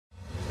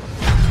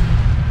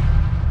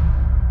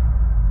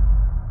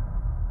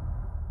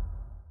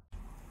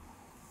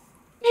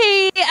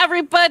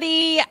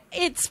everybody.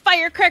 It's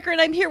Firecracker,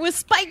 and I'm here with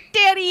Spike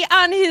Daddy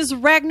on his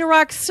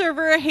Ragnarok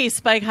server. Hey,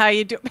 Spike, how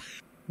you doing?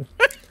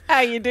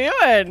 How you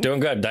doing? Doing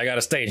good. I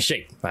gotta stay in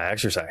shape. I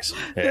exercise.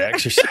 Doing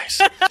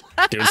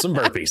some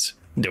burpees.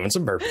 Doing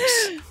some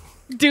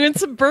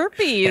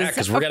burpees. Yeah,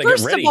 because we gotta get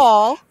ready. First of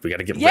all, we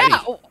gotta get ready.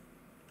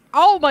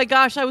 Oh my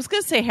gosh, I was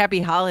gonna say happy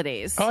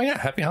holidays. Oh yeah,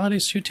 happy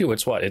holidays to you too.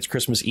 It's what? It's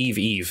Christmas Eve.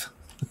 Eve.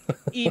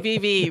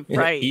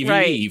 Right.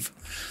 Eve.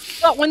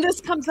 But when this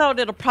comes out,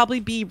 it'll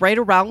probably be right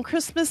around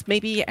Christmas,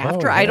 maybe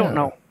after. Oh, yeah. I don't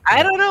know.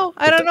 I don't know.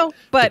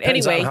 But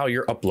Depends anyway, on how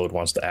your upload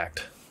wants to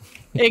act.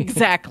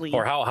 Exactly.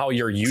 Or how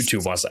your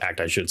YouTube wants to act,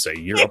 I should say.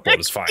 Your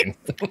upload is fine.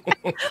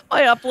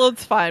 My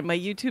upload's fine. My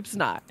YouTube's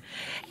not.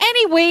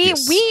 Anyway,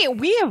 Yes.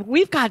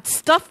 we've got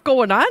stuff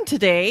going on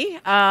today.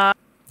 We're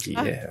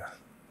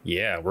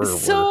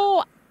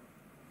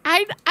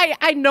I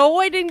know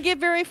I didn't get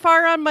very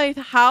far on my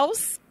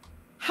house.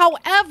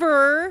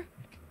 However,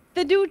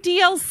 the new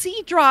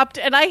DLC dropped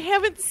and I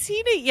haven't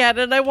seen it yet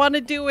and I want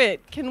to do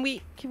it. Can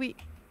we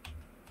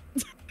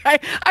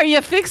Are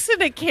you fixing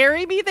to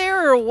carry me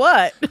there or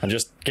what? I'm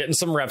just getting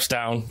some reps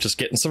down. Just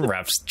getting some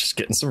reps.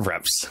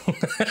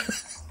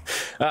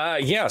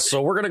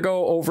 So we're going to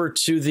go over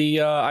to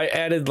the, I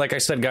added, like I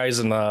said, guys,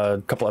 in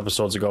a couple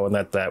episodes ago, and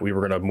that we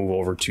were going to move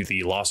over to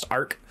the Lost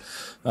Ark,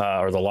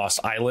 or the Lost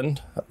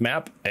Island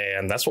map,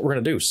 and that's what we're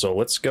going to do. So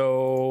let's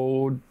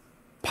go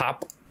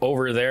pop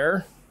over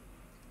there.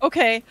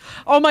 Okay.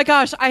 Oh my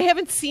gosh, I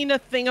haven't seen a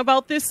thing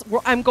about this.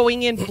 I'm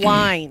going in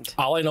blind.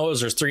 All I know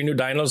is there's 3 new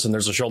dinos, and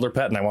there's a shoulder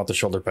pet, and I want the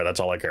shoulder pet. That's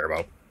all I care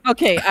about.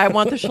 Okay, I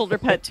want the shoulder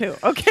pet too.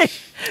 Okay.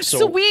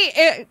 So we,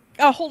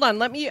 hold on,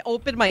 let me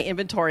open my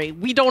inventory.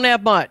 We don't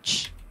have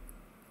much.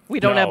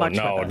 No, well,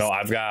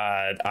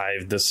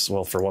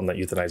 for one, that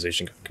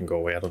euthanization can go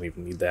away. I don't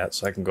even need that,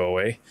 so I can go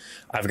away.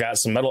 I've got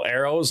some metal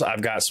arrows.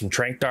 I've got some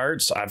tranq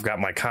darts. I've got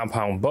my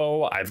compound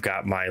bow. I've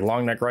got my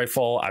long neck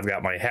rifle. I've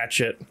got my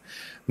hatchet,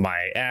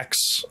 my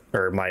axe,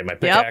 or my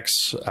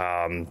pickaxe.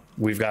 Yep.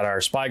 We've got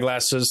our spy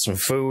glasses, some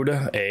food,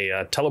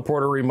 a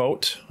teleporter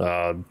remote,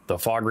 the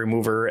fog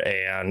remover,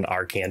 and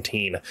our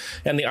canteen.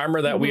 And the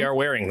armor that we are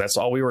wearing. That's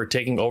all we were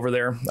taking over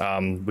there.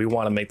 We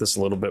want to make this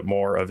a little bit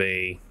more of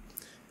a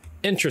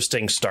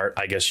interesting start,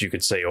 I guess you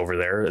could say, over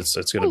there. It's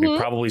going to be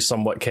probably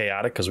somewhat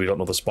chaotic because we don't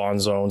know the spawn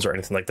zones or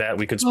anything like that.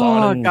 We could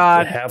spawn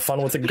and have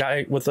fun with a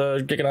guy with a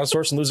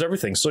Giganosaurus and lose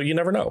everything, so you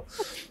never know.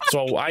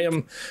 So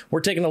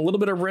we're taking a little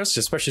bit of risk,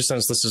 especially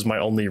since this is my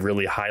only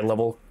really high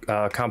level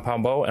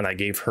compound bow, and I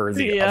gave her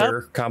the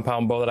other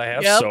compound bow that I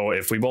have. So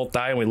if we both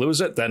die and we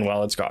lose it, then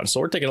well, it's gone. So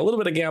we're taking a little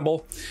bit of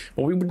gamble,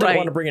 but we don't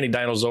want to bring any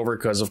dinos over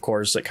because of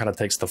course it kind of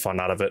takes the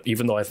fun out of it,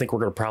 even though I think we're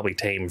going to probably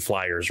tame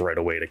flyers right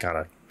away to kind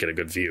of get a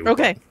good view.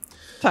 Okay.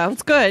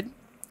 Sounds good.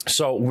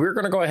 So we're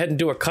going to go ahead and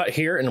do a cut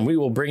here, and we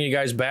will bring you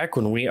guys back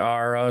when we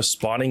are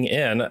spawning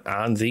in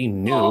on the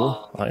new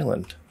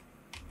island.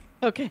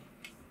 Okay.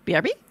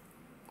 BRB?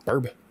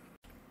 Burb.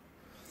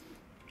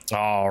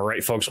 All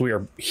right, folks, we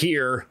are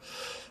here.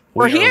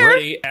 We're here.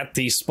 Ready at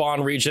the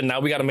spawn region. Now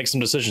we got to make some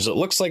decisions. It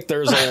looks like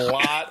there's a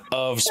lot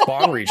of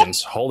spawn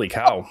regions. Holy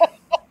cow.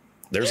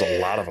 There's a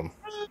lot of them.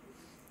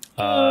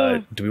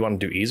 Do we want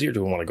to do easy or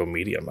do we want to go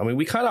medium? I mean,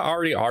 we kind of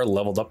already are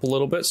leveled up a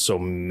little bit, so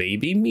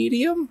maybe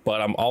medium,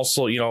 but I'm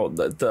also,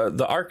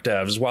 the ARK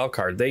devs,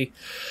 wildcard, they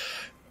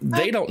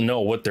don't know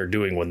what they're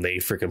doing when they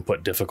freaking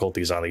put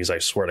difficulties on these, I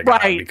swear to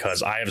God,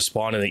 because I have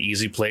spawned in the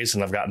easy place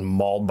and I've gotten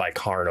mauled by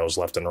Carnos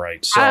left and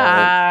right. So,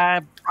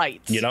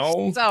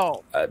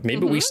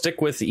 maybe we stick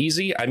with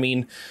easy. I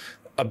mean,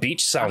 a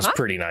beach sounds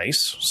pretty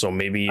nice, so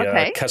maybe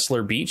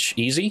Kessler Beach,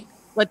 easy.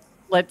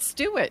 Let's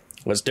do it.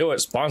 Let's do it.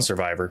 Spawn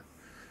Survivor.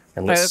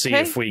 And let's see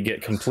if we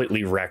get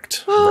completely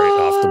wrecked right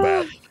off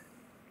the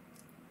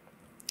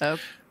bat.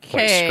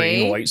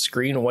 Okay. White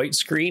screen,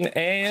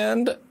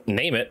 and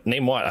name it.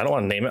 Name what? I don't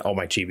want to name it. Oh,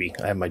 my chibi.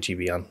 I have my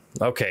chibi on.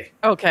 Okay.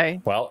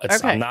 Okay. Well,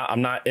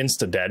 I'm not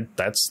insta dead.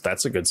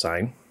 That's a good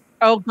sign.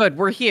 Oh, good.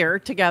 We're here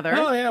together.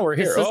 Oh yeah, we're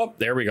here.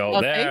 There we go.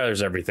 Okay.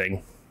 There's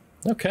everything.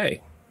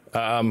 Okay.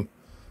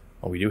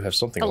 We do have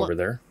something over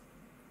there.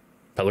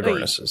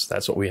 Pelagornuses.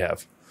 That's what we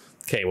have.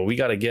 Okay, well, we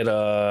got to get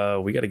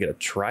a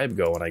tribe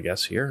going, I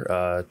guess, here.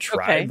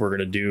 We're going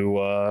to do,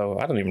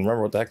 I don't even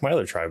remember what the heck my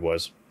other tribe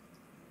was.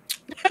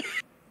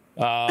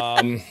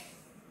 We'll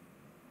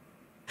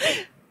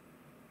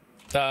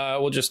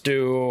just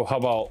do, how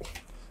about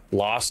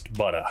Lost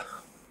Buddha?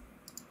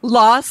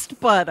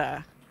 Lost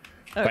Buddha.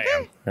 Okay.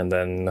 Bam. And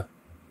then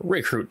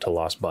recruit to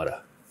Lost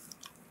Buddha.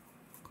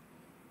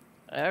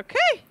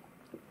 Okay.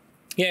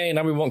 Yay,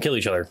 now we won't kill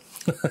each other.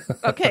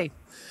 Okay.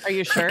 Are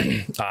you sure?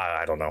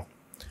 I don't know.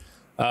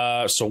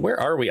 So where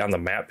are we on the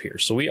map here?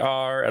 So we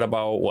are at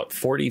about, what,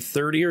 40,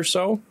 30 or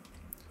so?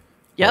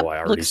 Yep, I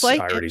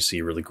already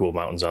see really cool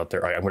mountains out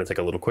there. All right, I'm going to take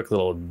a quick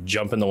little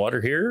jump in the water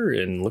here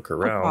and look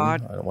around. I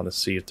don't want to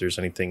see if there's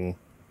anything.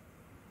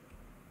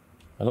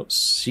 I don't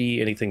see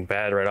anything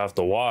bad right off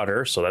the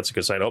water, so that's a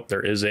good sign. Oh,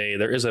 there is a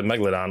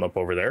megalodon up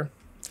over there.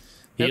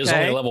 He is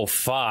only level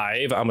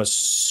 5. I'm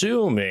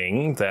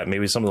assuming that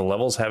maybe some of the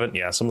levels haven't.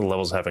 Yeah, some of the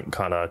levels haven't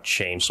kind of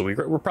changed. So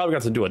we're probably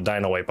going to do a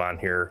dino wipe on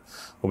here.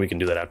 But we can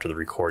do that after the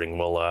recording.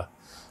 We're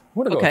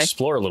going to go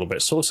explore a little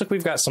bit. So it looks like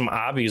we've got some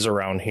obbies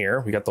around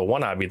here. We got the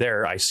one obby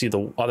there. I see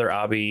the other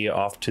obby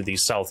off to the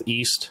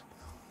southeast.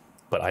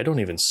 But I don't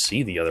even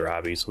see the other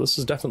obby. So this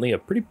is definitely a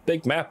pretty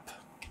big map.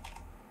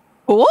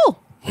 Cool.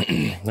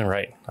 All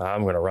right.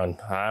 I'm going to run.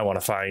 I want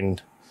to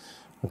find...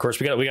 Of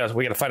course, we got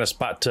to find a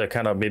spot to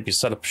kind of maybe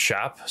set up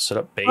shop, set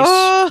up base.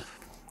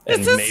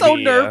 This is so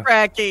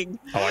nerve-wracking.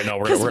 Oh, I know.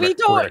 We're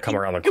gonna come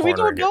around the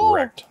corner and get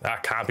wrecked.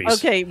 Compies.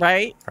 Okay,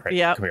 right. All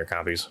right, come here,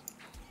 compies.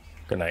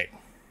 Good night.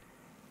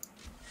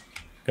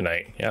 Good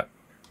night. Yep.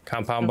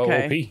 Compound bow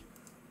OP.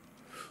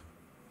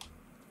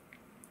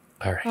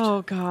 All right.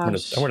 Oh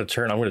gosh. I'm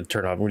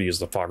gonna use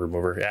the fog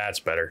remover. Yeah, it's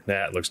better.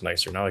 That looks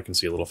nicer. Now I can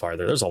see a little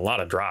farther. There's a lot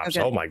of drops.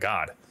 Oh my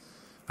god.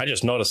 I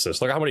just noticed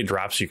this. Look how many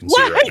drops you can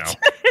see right now.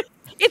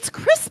 It's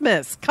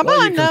Christmas. Come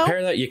on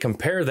now. You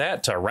compare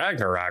that to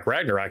Ragnarok.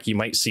 Ragnarok, you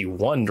might see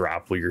one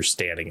drop where you're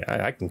standing.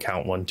 I can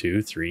count 1,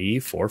 2, 3,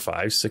 4,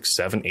 5, 6,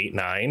 7, 8,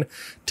 9,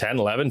 10,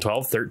 11,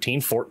 12, 13,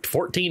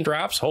 14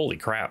 drops. Holy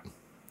crap.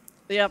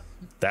 Yep.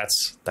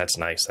 That's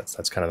nice.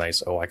 That's kind of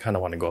nice. Oh, I kind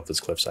of want to go up this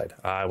cliffside.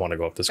 I want to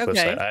go up this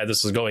cliffside.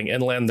 This is going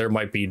inland. There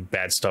might be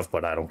bad stuff,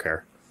 but I don't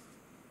care.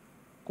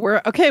 We're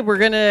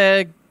going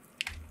to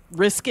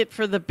risk it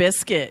for the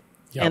biscuit.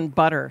 Yep. And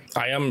butter.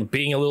 I am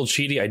being a little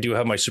cheaty. I do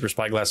have my super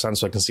spyglass on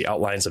so I can see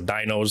outlines of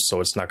dinos, so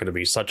it's not going to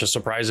be such a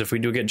surprise if we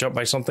do get jumped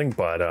by something,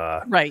 but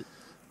right.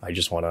 I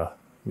just want to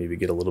maybe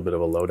get a little bit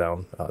of a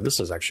lowdown. This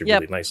is actually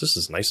really nice. This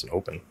is nice and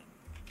open.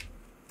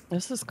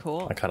 This is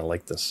cool. I kind of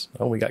like this.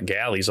 Oh, we got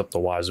galleys up the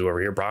wazoo over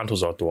here.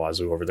 Bronto's out the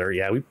wazoo over there.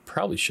 Yeah, we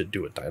probably should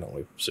do a dino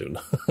wipe soon.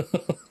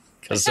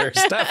 Because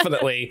there's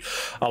definitely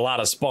a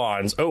lot of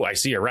spawns. Oh, I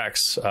see a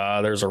Rex.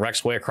 There's a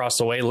Rex way across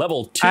the way.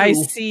 Level 2. I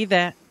see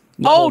that.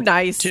 Oh,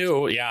 nice.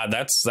 2. Yeah,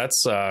 that's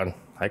I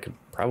could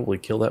probably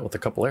kill that with a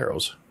couple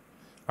arrows.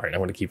 All right, I'm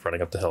going to keep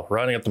running up the hill.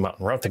 Running up the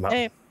mountain. Run up the mountain.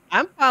 Hey,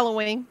 I'm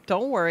following.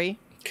 Don't worry.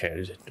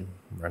 Okay,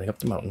 running up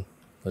the mountain.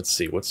 Let's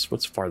see what's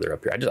farther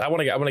up here. I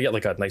want to get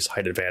like a nice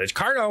height advantage.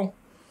 Carno.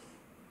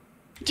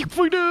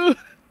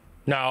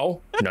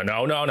 No.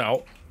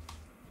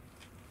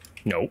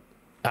 Nope.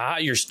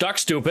 You're stuck,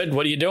 stupid.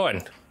 What are you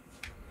doing?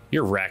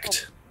 You're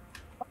wrecked.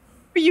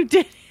 You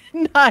did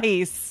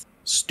nice.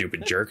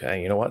 Stupid jerk.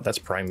 Hey, you know what? That's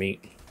prime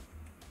meat.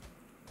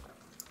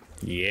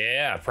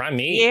 Yeah, prime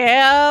meat.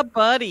 Yeah,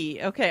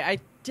 buddy. Okay,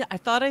 I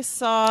thought I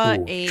saw I'll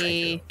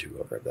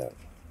grab that.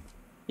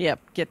 Yep,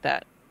 get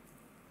that.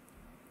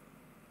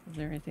 Is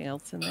there anything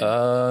else in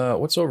there?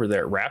 What's over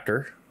there?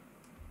 Raptor.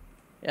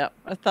 Yep,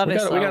 I thought we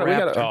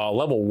got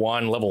level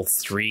 1, level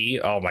 3.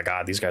 Oh my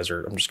god, these guys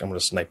are. I'm going to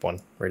snipe one.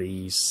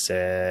 Ready,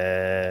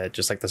 set.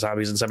 Just like the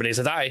zombies in 7 Days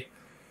to Die.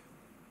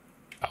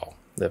 Oh,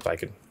 if I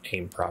can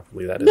aim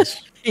properly, that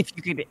is. if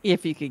you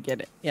could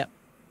get it. Yep.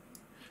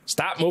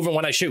 Stop moving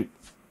when I shoot.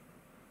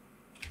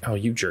 Oh,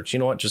 you jerks! You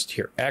know what? Just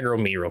here,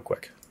 aggro me real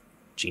quick.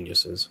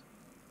 Geniuses.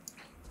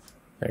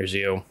 There's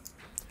you.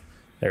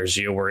 There's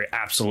you. We're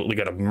absolutely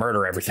going to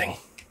murder everything.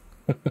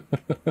 I'm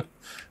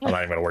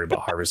not even going to worry about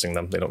harvesting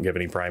them. They don't give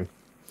any prime.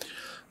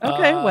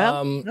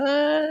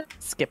 Okay,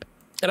 skip.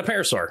 And a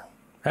parasaur.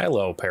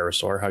 Hello,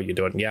 parasaur. How you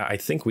doing? Yeah, I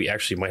think we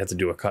actually might have to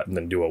do a cut and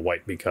then do a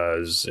wipe,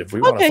 because if we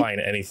want to find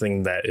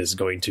anything that is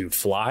going to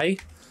fly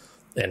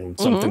and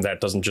something that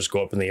doesn't just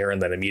go up in the air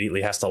and then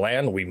immediately has to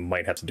land, we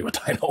might have to do a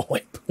dino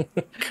wipe.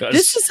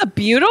 This is a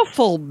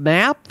beautiful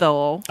map,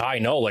 though. I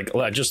know. Like,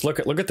 just look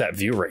at that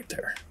view right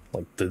there.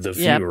 Like the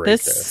view right there.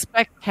 This is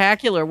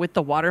spectacular with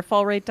the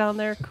waterfall right down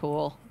there.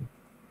 Cool.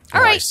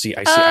 All right.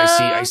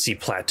 I see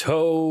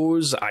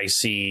plateaus. I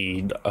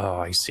see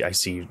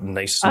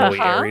nice snowy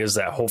areas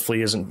that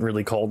hopefully isn't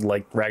really cold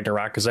like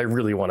Ragnarok, because I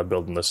really want to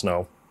build in the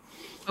snow.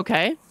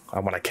 Okay. I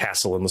want a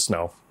castle in the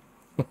snow.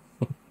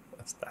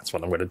 That's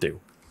what I'm going to do.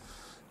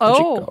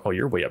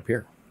 You're way up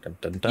here.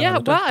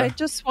 I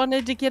just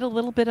wanted to get a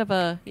little bit of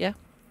a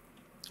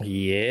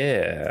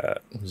Yeah.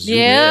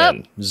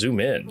 Zoom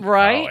in.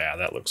 Right. Oh yeah,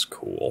 that looks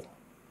cool.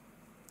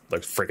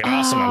 Looks freaking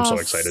awesome. I'm so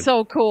excited.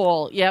 So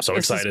cool. Yep. So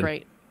excited. This is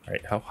great. All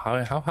right,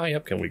 how high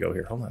up can we go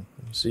here? Hold on.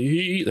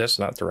 See, that's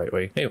not the right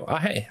way. Hey,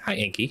 hi,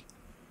 Anky.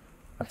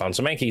 I found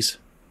some Ankies.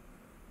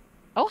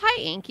 Oh,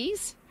 hi,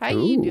 Ankies. How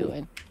you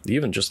doing?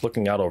 Even just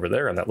looking out over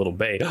there in that little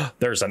bay,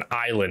 there's an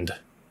island.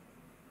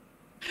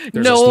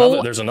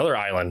 There's another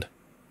island.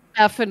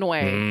 Effing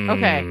way.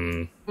 Okay.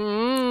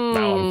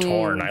 Now I'm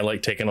torn. I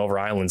like taking over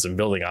islands and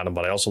building on them,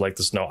 but I also like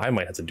the snow. I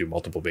might have to do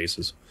multiple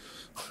bases.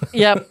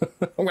 Yep.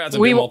 I'm going to have to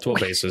do multiple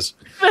bases.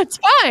 That's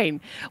fine.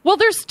 Well,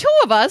 there's 2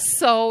 of us,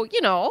 so,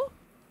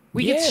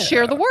 we get to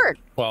share the work.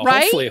 Well,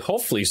 right?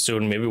 hopefully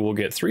soon, maybe we'll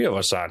get 3 of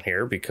us on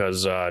here,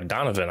 because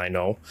Donovan, I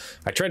know.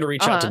 I tried to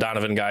reach out to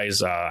Donovan,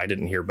 guys. I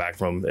didn't hear back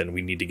from him, and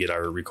we need to get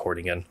our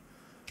recording in.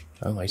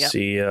 Oh, I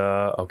see.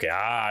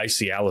 I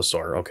see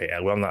Allosaur. Okay,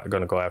 well, I'm not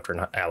going to go after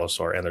an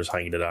Allosaur, and there's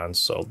Hyenodons,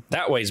 so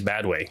that way's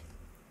bad way.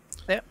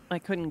 Yep, I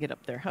couldn't get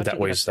up there. That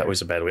way's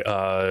a bad way.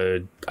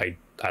 I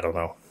don't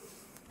know.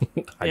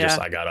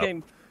 I got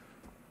up.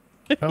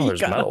 Oh,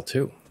 there's metal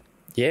too.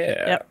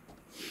 Yeah. Yep.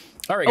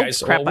 All right,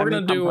 guys. Well, we're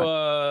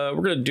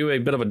gonna do a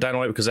bit of a dino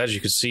wipe because, as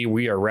you can see,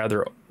 we are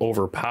rather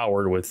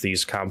overpowered with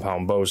these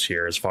compound bows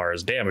here as far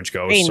as damage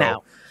goes.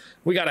 So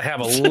we got to have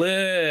a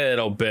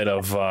little bit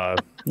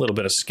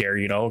of scare,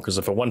 you know, because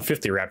if a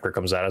 150 raptor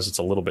comes at us, it's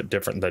a little bit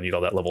different than, you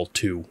know, that level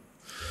 2.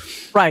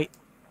 Right.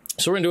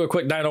 So we're gonna do a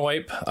quick dino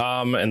wipe,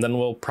 and then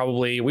we'll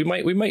probably we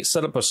might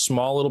set up a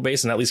small little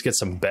base and at least get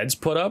some beds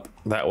put up.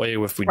 That way,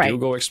 if we do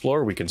go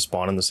explore, we can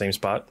spawn in the same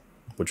spot,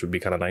 which would be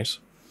kind of nice.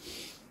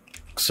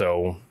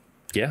 So,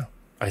 yeah,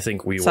 I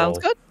think we will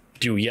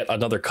do yet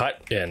another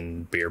cut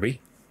in BRB.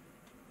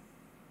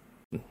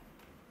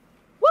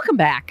 Welcome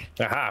back.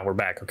 Aha, we're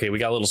back. Okay, we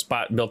got a little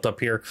spot built up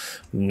here,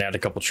 and add a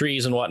couple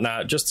trees and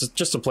whatnot.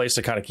 Just a place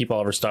to kind of keep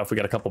all of our stuff. We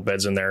got a couple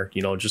beds in there,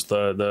 you know, just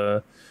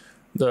the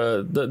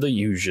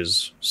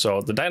uses.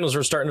 So the dinos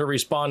are starting to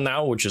respawn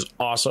now, which is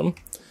awesome.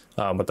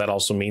 But that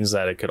also means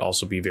that it could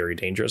also be very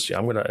dangerous. Yeah,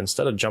 I'm gonna,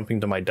 instead of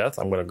jumping to my death,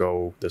 I'm gonna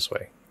go this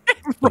way.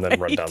 And then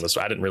run down this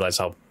way. I didn't realize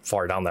how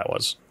far down that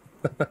was.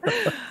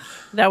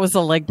 That was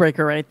a leg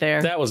breaker right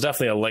there. That was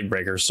definitely a leg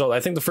breaker. So I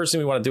think the first thing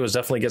we want to do is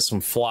definitely get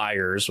some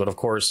flyers. But of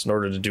course, in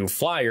order to do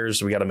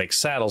flyers, we got to make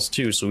saddles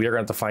too. So we are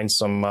going to have to find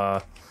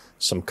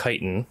some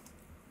chitin.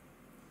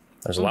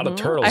 There's a lot of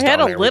turtles. I had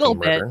a little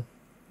bit.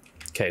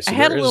 Okay, so I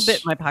had a little bit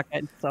in my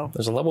pocket. So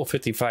there's a level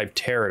 55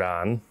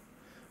 pterodon.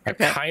 I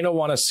kind of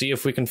want to see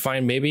if we can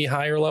find maybe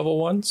higher level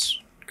ones,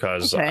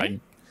 because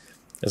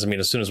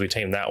as soon as we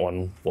tame that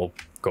one, we'll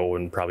go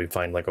and probably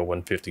find like a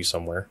 150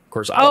 somewhere. Of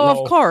course, I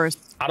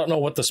don't know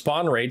what the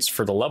spawn rates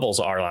for the levels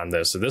are on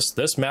this. So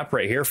this map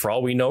right here, for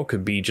all we know,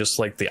 could be just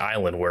like the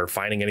island, where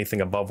finding anything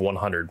above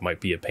 100 might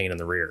be a pain in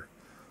the rear.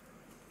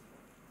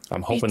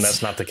 I'm hoping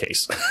that's not the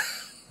case.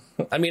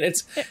 I mean,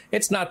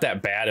 it's not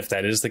that bad if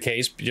that is the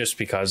case, just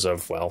because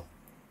of, well,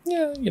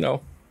 yeah, you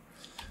know,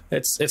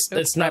 it's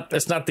not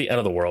the end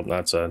of the world.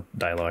 That's a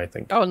Dilo, I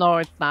think. Oh no,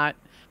 it's not.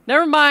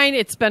 Never mind.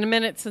 It's been a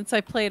minute since I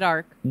played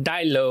ARK.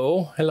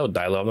 Dilo. Hello,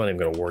 Dilo. I'm not even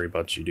going to worry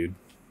about you, dude.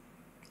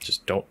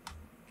 Just don't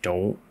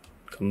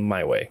come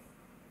my way.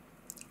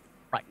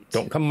 Right.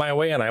 Don't come my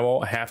way, and I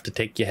won't have to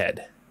take your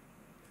head.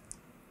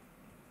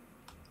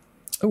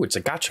 Oh, it's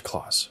a gotcha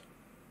clause.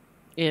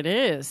 It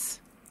is.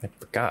 I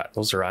forgot.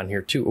 Those are on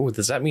here, too. Oh,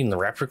 does that mean the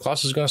raptor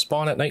clause is going to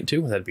spawn at night,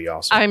 too? That'd be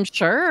awesome. I'm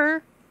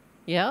sure.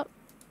 Yep.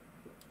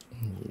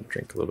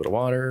 Drink a little bit of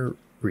water.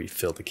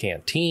 Refill the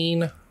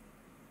canteen.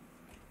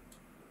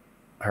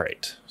 All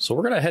right, so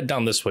we're going to head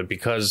down this way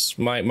because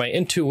my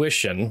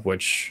intuition,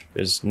 which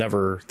is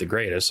never the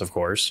greatest, of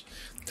course,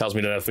 tells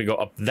me that if we go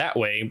up that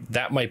way,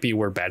 that might be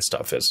where bad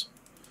stuff is.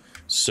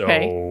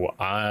 So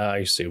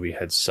I say we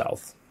head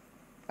south.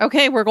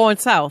 Okay, we're going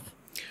south.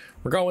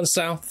 We're going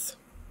south.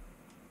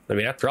 I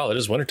mean, after all, it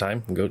is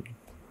wintertime. We go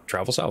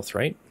travel south,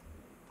 right?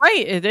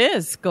 Right, it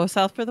is. Go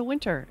south for the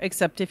winter,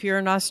 except if you're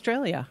in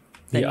Australia.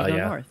 Then you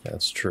go north.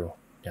 That's true.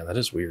 Yeah, that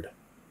is weird.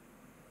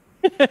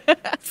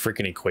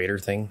 Freaking equator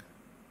thing.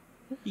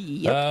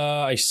 Yep.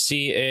 I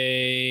see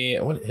a...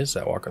 What is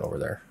that walking over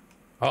there?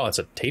 Oh, it's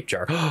a tape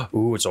jar.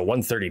 Ooh, it's a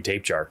 130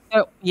 tape jar.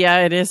 Oh,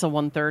 yeah, it is a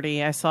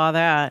 130. I saw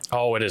that.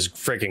 Oh, it is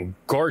freaking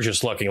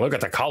gorgeous looking. Look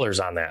at the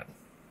colors on that.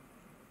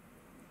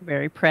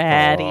 Very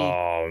pretty.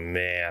 Oh,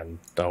 man.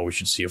 Oh, we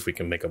should see if we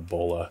can make a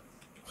bola.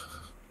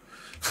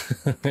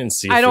 And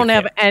see if I don't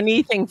have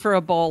anything for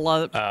a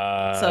bola.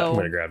 So I'm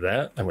going to grab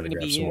that. I'm going to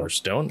grab some more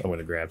stone. I'm going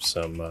to grab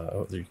some...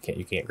 oh, you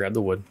can't grab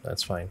the wood.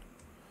 That's fine.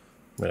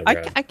 I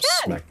can.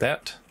 Smack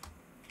that.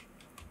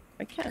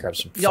 I can. Grab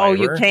some fiber. Oh,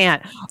 you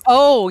can't.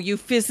 Oh, you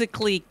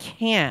physically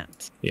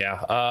can't. Yeah.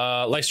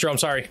 Lystro, I'm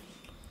sorry.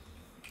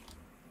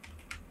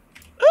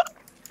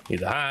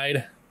 Need to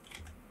hide.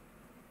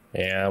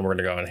 And we're going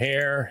to go in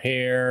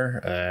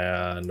here,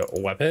 and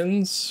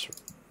weapons.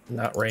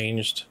 Not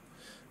ranged.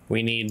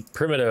 We need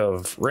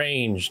primitive,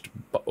 ranged.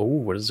 Oh,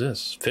 what is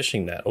this?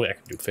 Fishing net. Oh, I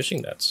can do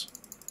fishing nets.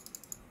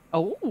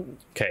 Oh.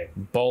 Okay,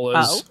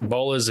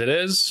 bolas it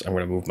is. I'm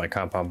going to move my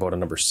compound bow to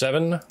number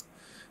 7.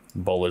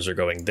 Bolas are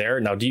going there.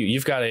 Now,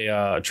 you've got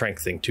a trank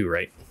thing too,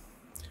 right?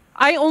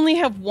 I only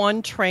have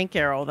one trank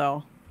arrow,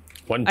 though.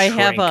 One trank I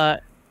have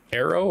a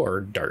arrow or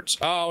darts?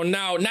 Oh,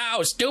 no,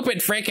 stupid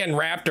freaking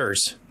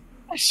raptors.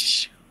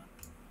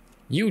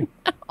 You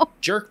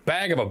jerk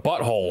bag of a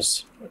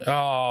buttholes.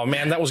 Oh,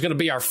 man, that was going to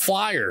be our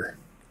flyer.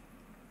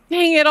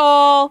 Dang it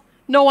all.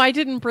 No, I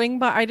didn't bring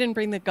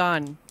the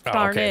gun.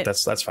 Darn okay, it.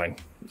 That's fine.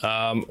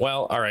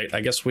 Well, all right.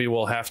 I guess we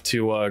will have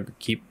to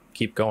keep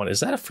going. Is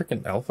that a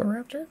freaking alpha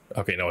raptor?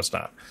 Okay, no, it's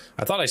not.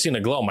 I thought I seen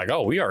a glow. I'm like,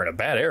 oh, we are in a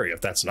bad area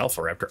if that's an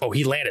alpha raptor. Oh,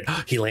 he landed.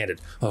 He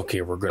landed.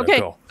 Okay, we're gonna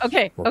go.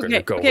 Okay,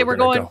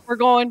 we're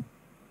going.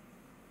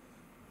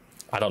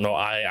 I don't know.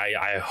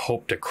 I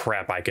hope to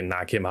crap I can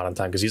knock him out on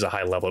time because he's a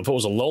high level. If it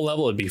was a low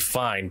level, it'd be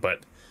fine. But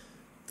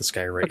this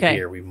guy right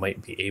here, we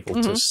might be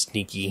able to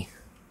sneak.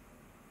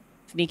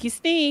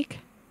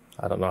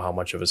 I don't know how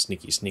much of a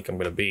sneak I'm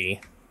gonna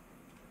be.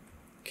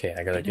 Okay,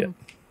 I gotta get.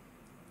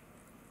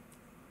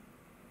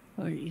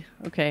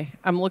 Okay,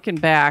 I'm looking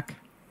back.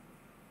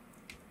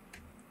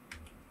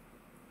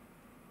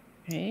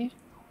 Okay.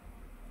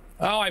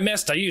 Oh, I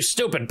missed you, you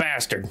stupid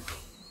bastard.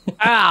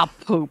 Ah,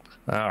 poop.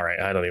 All right,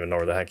 I don't even know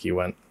where the heck he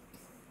went.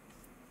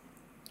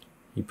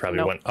 He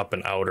probably went up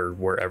and out or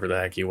wherever the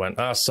heck he went.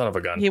 Oh, son of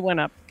a gun. He went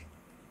up.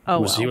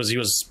 Oh, he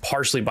was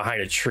partially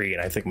behind a tree,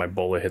 and I think my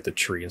bullet hit the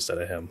tree instead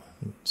of him.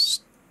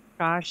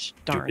 Gosh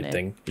darn Stupid it.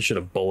 thing. You should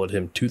have bulleted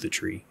him to the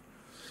tree.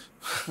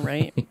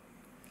 Right.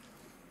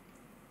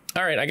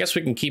 All right, I guess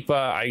we can keep...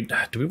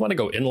 do we want to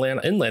go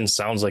inland? Inland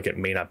sounds like it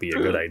may not be a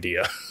good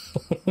idea.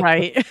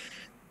 Right.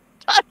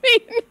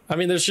 I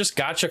mean, there's just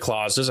gotcha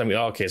clauses. I mean,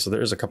 okay, so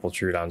there's a couple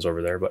Troodons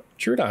over there, but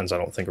Troodons I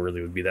don't think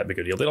really would be that big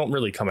a deal. They don't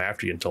really come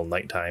after you until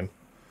nighttime.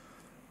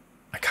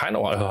 I kind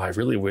of want... Oh, I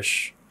really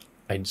wish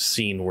I'd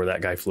seen where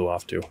that guy flew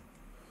off to.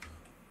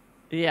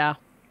 Yeah.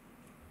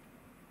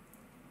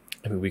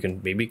 I mean, we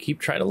can maybe keep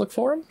trying to look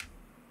for him.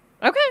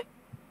 Okay.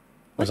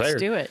 Let's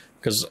do it.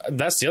 Because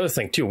that's the other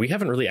thing, too. We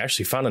haven't really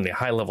actually found any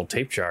high-level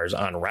tape jars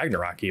on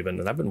Ragnarok, even,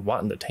 and I've been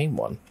wanting to tame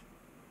one.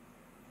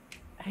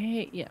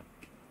 Yeah.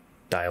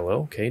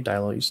 Dilo. Okay,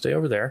 Dilo, you stay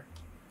over there.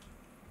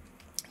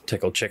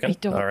 Tickle Chicken.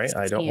 All right,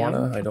 I don't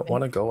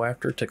want to go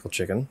after Tickle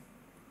Chicken.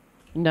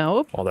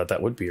 Nope. Although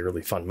that would be a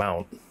really fun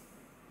mount.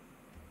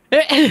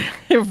 Right.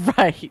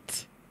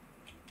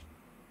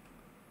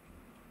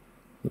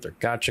 With their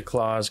gotcha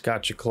claws.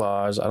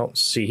 I don't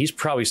see. He's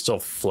probably still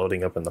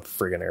floating up in the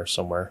friggin' air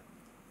somewhere.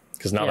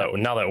 Because now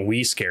that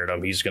we scared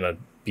him, he's gonna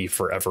be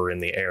forever in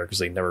the air because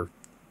they never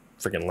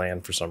friggin'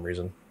 land for some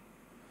reason.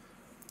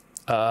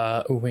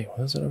 Oh wait,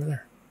 what is it over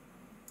there?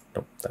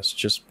 Nope, that's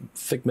just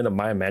figment of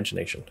my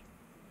imagination.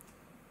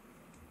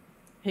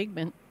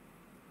 Pigment.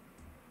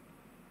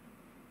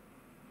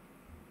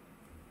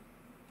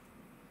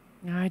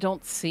 I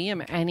don't see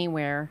him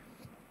anywhere.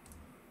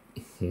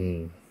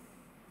 I'm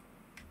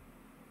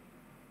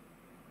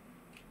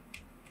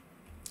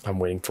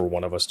waiting for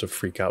one of us to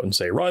freak out and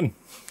say, run!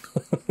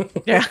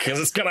 Yeah.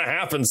 Because it's going to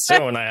happen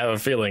soon, I have a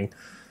feeling.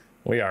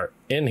 We are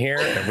in here,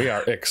 and we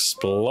are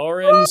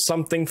exploring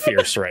something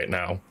fierce right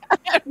now.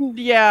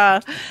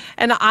 Yeah.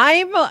 And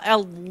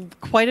I'm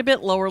quite a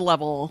bit lower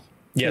level.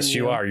 Yes,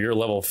 you are. You're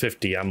level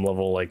 50. I'm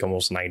level, like,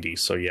 almost 90.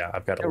 So, yeah,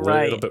 I've got a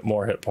little bit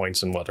more hit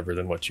points and whatever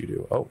than what you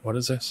do. Oh, what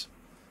is this?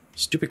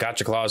 Stupid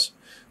gotcha claws.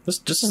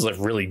 This is a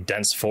really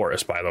dense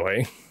forest, by the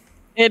way.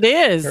 It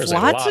is. There's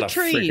lots a lot of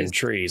trees. Freaking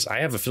trees. I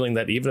have a feeling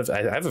that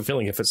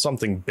if it's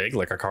something big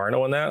like a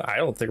Carno and that, I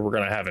don't think we're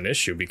going to have an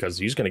issue because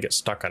he's going to get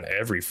stuck on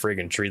every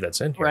friggin' tree that's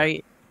in here.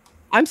 Right.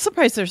 I'm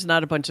surprised there's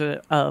not a bunch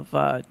of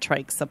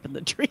trikes up in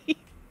the tree.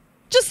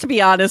 Just to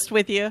be honest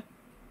with you.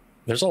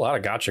 There's a lot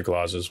of gotcha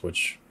clauses,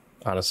 which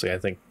honestly I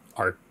think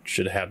ARK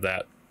should have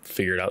that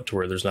figured out to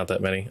where there's not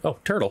that many. Oh,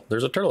 turtle.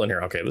 There's a turtle in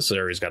here. Okay, this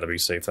area's got to be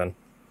safe then.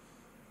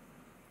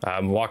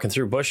 I'm walking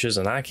through bushes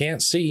and I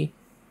can't see.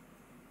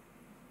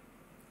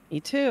 Me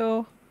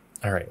too.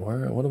 All right,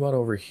 what about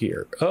over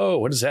here? Oh,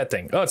 what is that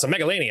thing? Oh, it's a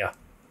Megalania.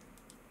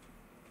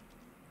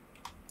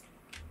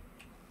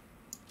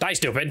 Die,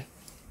 stupid.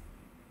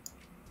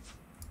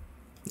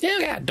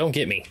 Yeah, don't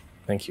get me.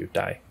 Thank you,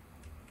 die.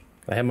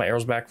 Can I have my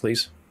arrows back,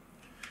 please?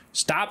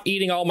 Stop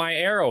eating all my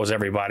arrows,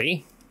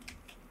 everybody.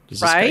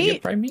 Does this guy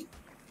get prime meat?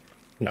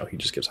 No, he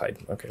just gives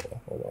hiding. Okay,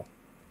 well, oh well.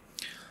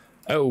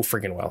 Oh,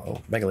 freaking well.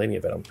 Oh,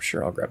 Megalania venom.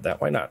 Sure, I'll grab that.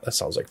 Why not? That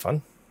sounds like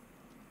fun.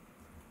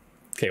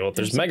 Okay, well, if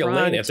there's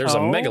Megalania, if there's a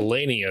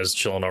Megalania's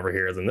chilling over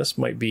here, then this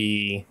might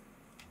be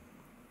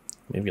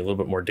maybe a little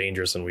bit more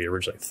dangerous than we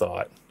originally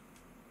thought.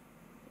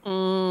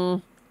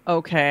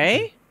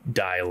 Okay.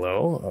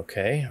 Dilo.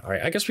 Okay. All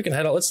right. I guess we can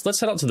head out. Let's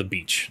head out to the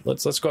beach.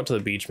 Let's go out to the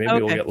beach. Maybe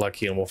we'll get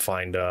lucky and we'll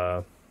find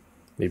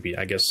maybe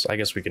I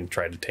guess we can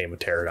try to tame a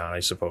pterodon,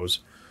 I suppose.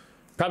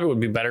 Probably would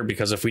be better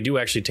because if we do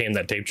actually tame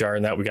that tape jar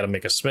and that, we got to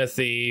make a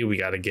smithy, we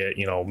got to get,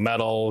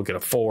 metal, get a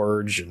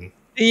forge, and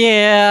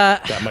yeah,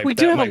 we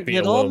do have a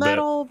little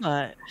metal,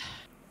 but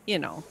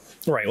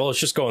right. Well, it's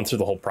just going through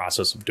the whole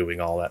process of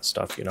doing all that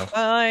stuff,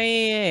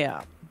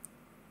 yeah.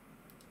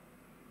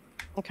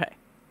 Okay.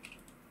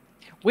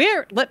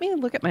 Let me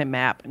look at my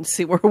map and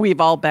see where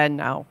we've all been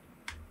now.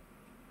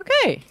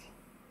 Okay.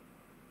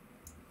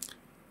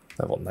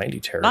 Level 90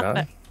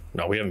 pterodon.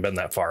 No, we haven't been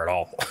that far at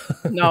all.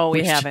 No,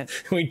 we haven't.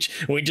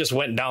 We just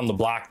went down the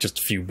block just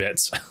a few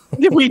bits.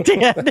 We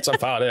did. That's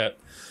about it.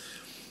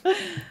 All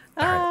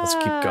right, let's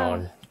keep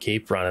going.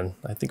 Keep running.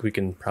 I think we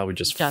can probably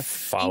just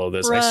follow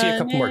this. I see a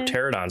couple more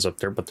pterodons up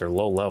there, but they're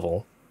low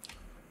level.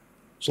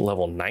 It's a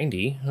level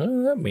 90.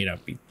 That may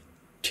not be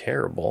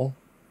terrible.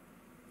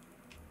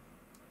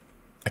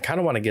 I kind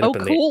of want to get up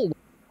in cool the...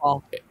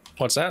 waterfall.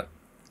 What's that?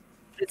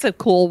 It's a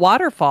cool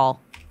waterfall.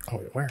 Oh,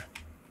 wait, where?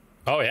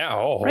 Oh, yeah.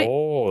 Right.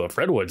 Oh, the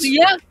redwoods.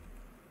 Yeah.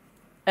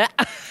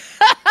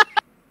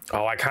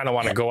 Oh, I kind of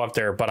want to go up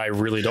there, but I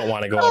really don't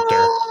want to go up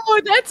there.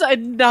 Oh, that's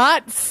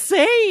not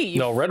safe.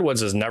 No,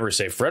 redwoods is never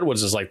safe.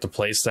 Redwoods is like the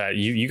place that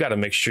you got to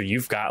make sure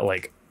you've got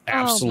like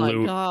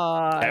absolute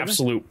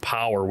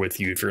power with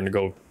you if you're going to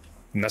go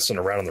messing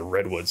around in the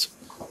redwoods.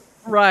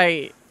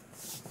 Right.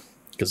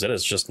 Because it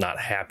is just not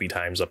happy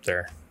times up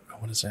there. Oh,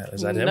 what is that?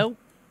 Is that him? Nope.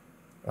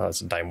 Oh,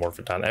 it's a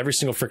dimorphodon. Every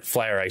single freaking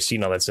flyer I see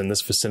now that's in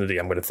this vicinity,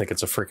 I'm going to think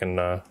it's a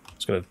freaking,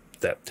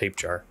 that tape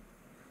jar.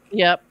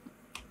 Yep.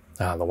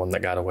 Ah, the one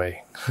that got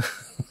away.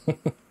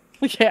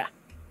 Yeah.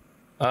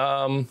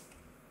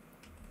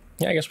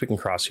 Yeah, I guess we can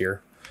cross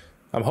here.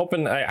 I'm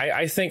hoping,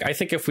 I think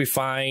if we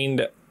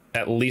find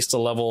at least a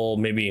level,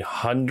 maybe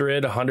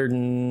 100,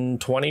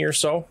 120 or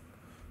so,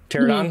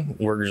 pterodon,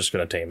 we're just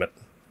going to tame it.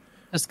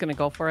 Just going to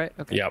go for it?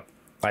 Okay. Yep.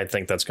 I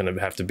think that's going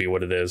to have to be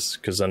what it is,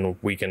 because then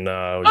we can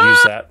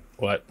use that.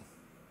 What?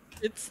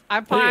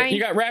 I'm fine. You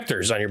got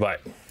raptors on your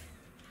butt.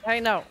 I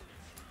know.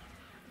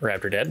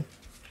 Raptor dead.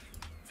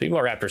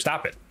 Female raptor,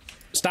 stop it.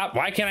 Stop.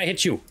 Why can't I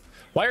hit you?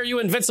 Why are you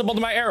invincible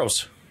to my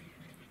arrows?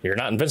 You're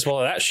not invincible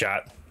to that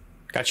shot.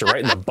 Got you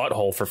right in the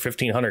butthole for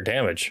 1,500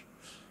 damage.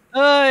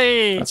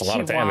 Oy, that's a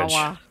lot of damage.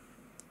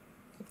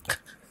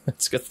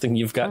 It's a good thing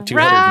you've got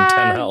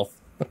 210 health.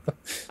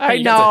 I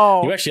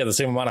know. You actually have the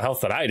same amount of health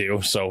that I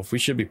do, so we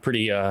should be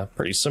pretty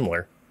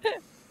similar.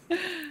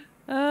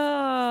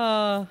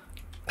 You're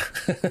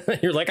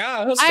like,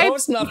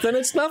 it's nothing.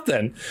 It's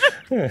nothing.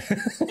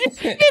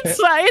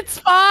 it's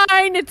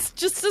fine. It's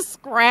just a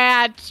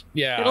scratch.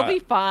 Yeah, it'll be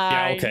fine.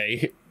 Yeah,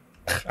 okay.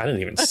 I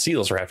didn't even see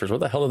those raptors. Where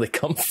the hell did they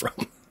come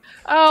from?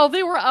 Oh,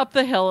 they were up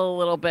the hill a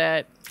little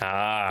bit.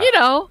 You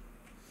know,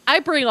 I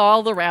bring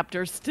all the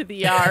raptors to the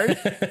yard.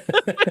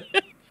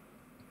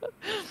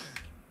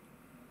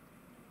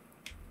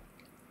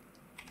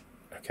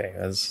 Okay,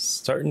 it's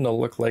starting to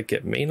look like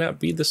it may not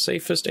be the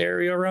safest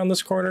area around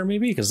this corner,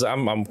 maybe, because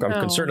I'm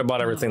concerned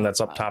about everything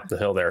that's up top the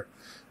hill there.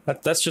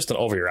 That's just an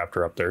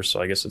oviraptor up there,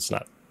 so I guess it's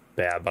not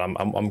bad. But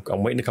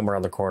I'm waiting to come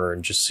around the corner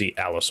and just see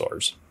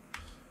allosaurs.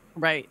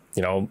 Right.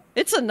 You know,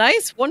 it's a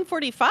nice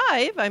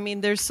 145. I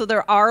mean, there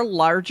are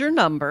larger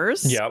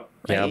numbers. Yep.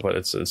 Right? Yeah, but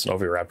it's an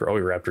oviraptor.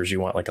 Oviraptors, you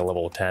want like a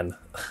level 10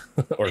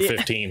 or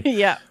 15.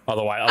 Yeah.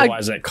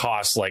 Otherwise, it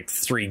costs like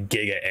 3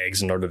 giga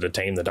eggs in order to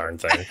tame the darn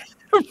thing.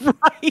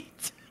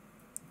 Right.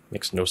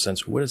 Makes no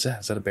sense. What is that?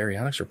 Is that a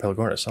Baryonyx or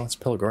Pelagornis? Oh, it's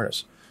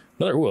Pelagornis.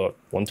 Another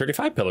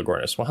 135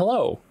 Pelagornis. Well,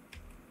 hello.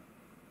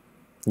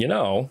 You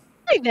know.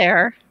 Hey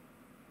there.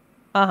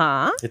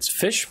 It's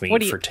fish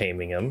meat for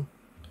taming him.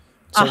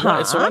 So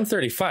it's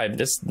 135.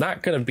 It's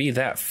not going to be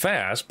that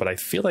fast, but I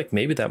feel like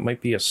maybe that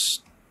might be a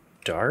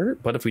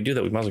start. But if we do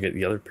that, we might as well get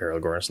the other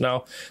Pelagornis.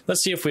 Now,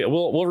 let's see if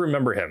we'll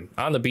remember him.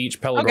 On the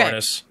beach,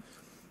 Pelagornis.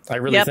 Okay. I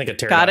really think a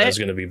pterodon is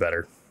going to be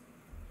better.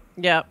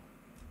 Yep.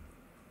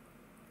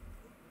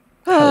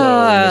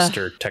 Hello,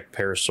 Mr. Tech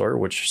Parasaur,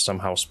 which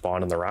somehow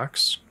spawned in the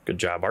rocks. Good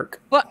job, ARK.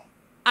 Well,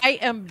 I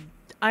am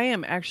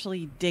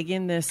actually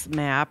digging this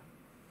map.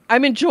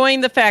 I'm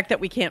enjoying the fact that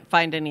we can't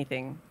find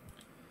anything.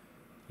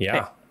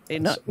 Yeah.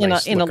 In a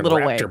little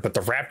raptor, way. But the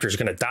raptor's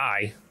going to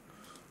die.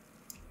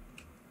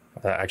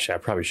 Actually, I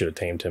probably should have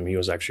tamed him. He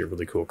was actually a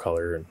really cool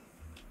color. And...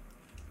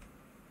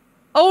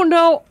 Oh,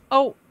 no.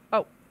 Oh,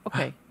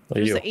 okay.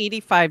 There's an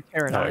 85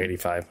 pterodon. Oh,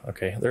 85.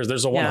 Okay.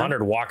 There's a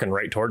 100 walking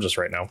right towards us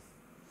right now.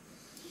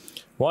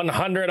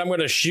 100, I'm going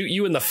to shoot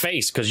you in the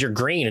face because you're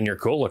green and you're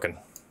cool looking.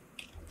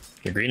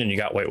 You're green and you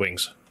got white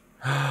wings.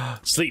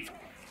 Sleep.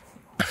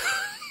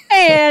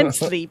 And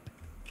sleep.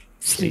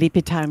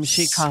 Sleepy time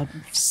she comes.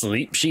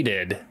 Sleep she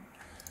did.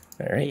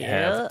 All right.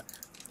 Yeah.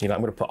 I'm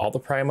going to put all the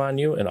prime on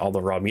you and all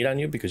the raw meat on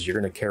you because you're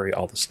going to carry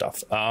all the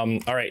stuff. All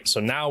right. So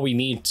now we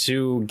need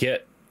to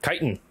get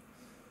chitin.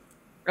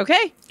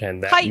 Okay.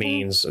 And that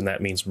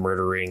means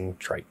murdering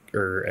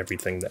or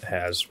everything that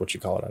has what you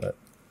call it on it.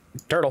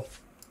 Turtle.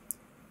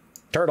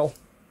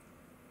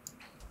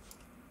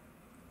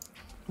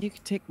 You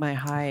can take my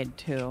hide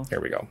too. There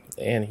we go.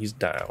 And he's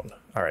down.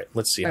 All right.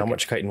 Let's see. How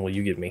much chitin will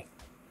you give me?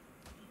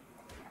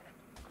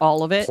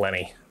 All of it?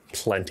 Plenty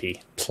of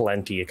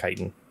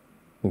chitin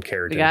and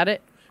keratin. You got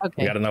it?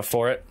 Okay. You got enough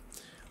for it?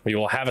 We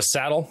will have a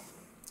saddle.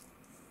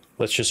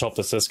 Let's just hope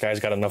that this guy's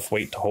got enough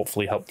weight to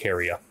hopefully help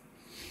carry you.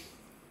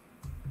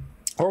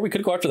 Or we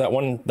could go after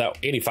that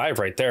 85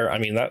 right there. I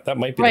mean, that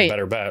might be the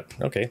better bet.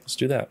 Okay, let's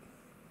do that.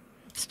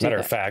 Matter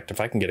of fact, if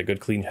I can get a good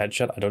clean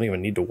headshot, I don't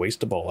even need to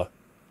waste a bola.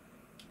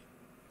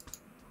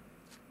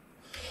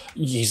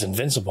 He's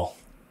invincible.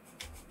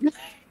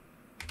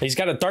 He's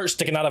got a dart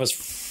sticking out of his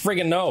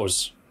friggin'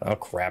 nose. Oh,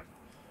 crap.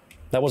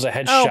 That was a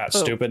headshot,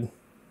 stupid.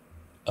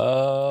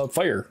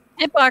 Fire.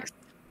 Hitbox.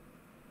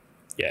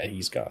 Yeah,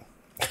 he's gone.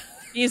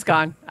 He's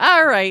gone.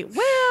 All right.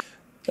 Well,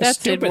 that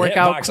did work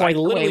out. I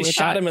literally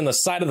shot him in the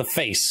side of the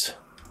face.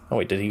 Oh,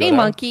 wait, did he go down? Hey,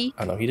 monkey.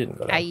 Oh, no, he didn't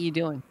go down. How you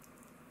doing?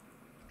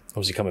 Oh,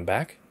 is he coming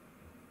back?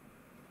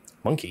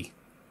 Monkey.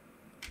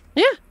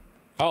 Yeah.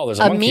 Oh, there's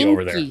a monkey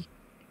over there.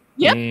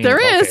 Yep,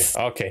 there is.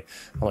 Okay.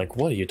 I'm like,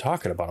 what are you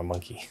talking about, a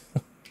monkey?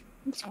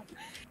 I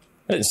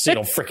didn't see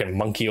no freaking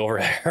monkey over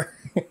there.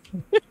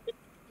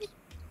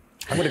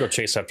 I'm going to go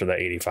chase after that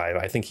 85.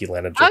 I think he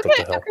landed just up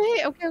the hill.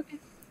 Okay.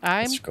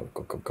 Let's go.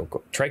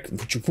 Trike,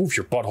 would you move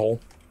your butthole?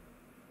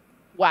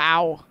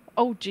 Wow.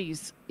 Oh,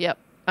 geez. Yep.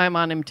 I'm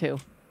on him, too.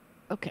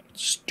 Okay.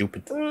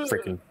 Stupid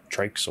freaking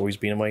Trike's always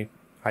being in my...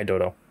 Hi,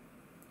 Dodo.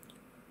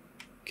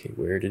 Okay,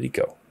 where did he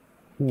go?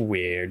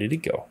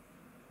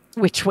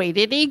 Which way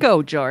did he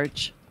go,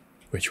 George?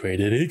 Which way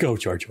did he go,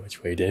 George?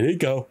 Which way did he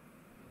go?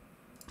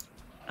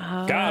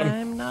 Got him.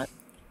 I'm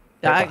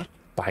not.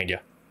 Behind you.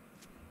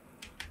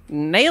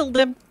 Nailed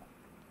him.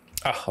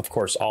 Ah, of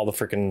course, all the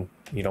freaking.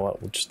 You know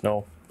what?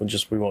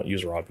 We won't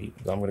use raw meat.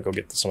 I'm gonna go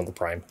get some of the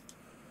prime.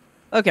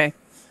 Okay.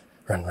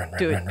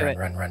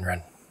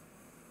 Run.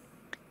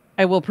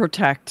 I will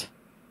protect.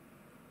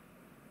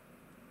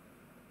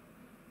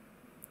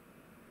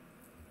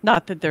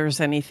 Not that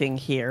there's anything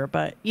here,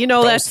 but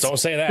don't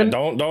say that.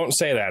 Don't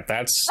say that.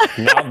 That's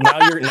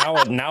now you're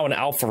now an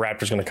alpha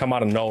raptor's going to come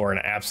out of nowhere and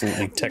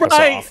absolutely tick us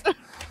off.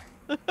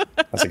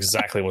 That's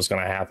exactly what's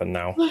going to happen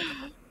now.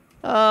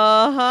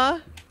 Uh-huh.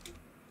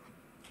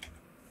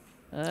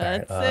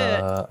 That's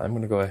it. I'm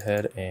going to go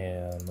ahead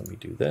and let me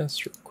do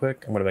this real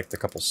quick. I'm going to make a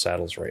couple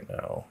saddles right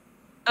now.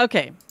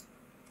 Okay.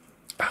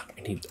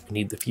 I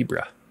need the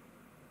fibra.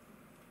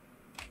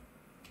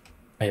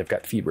 I have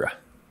got fibra.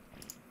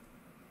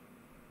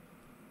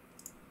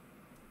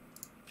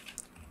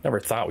 Never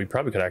thought we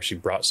probably could actually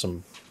brought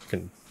some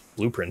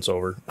blueprints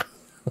over.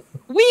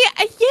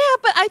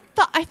 But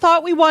I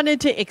thought we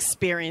wanted to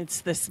experience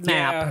this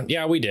map.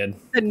 Yeah, we did.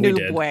 The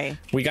noob way.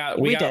 We got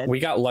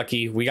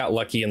lucky. We got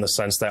lucky in the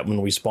sense that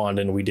when we spawned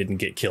in, we didn't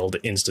get killed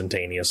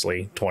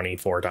instantaneously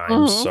 24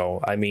 times. Mm-hmm.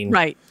 So I mean,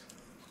 right.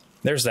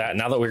 There's that.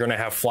 Now that we're going to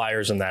have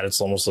flyers and that,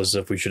 it's almost as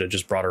if we should have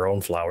just brought our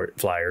own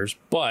flyers.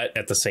 But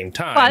at the same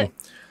time,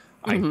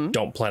 I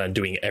don't plan on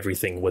doing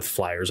everything with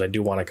flyers. I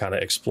do want to kind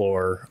of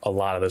explore a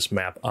lot of this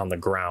map on the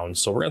ground.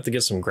 So we're going to have to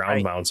get some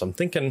ground mounts. I'm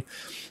thinking,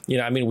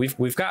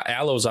 we've got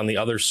aloes on the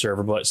other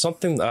server, but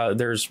something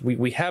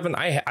we haven't.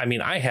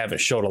 I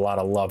haven't showed a lot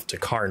of love to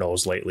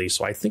Carnos lately.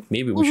 So I think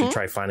maybe we should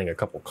try finding a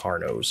couple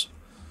Carnos.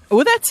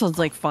 Oh, that sounds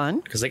like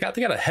fun. Because they got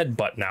a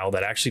headbutt now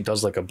that actually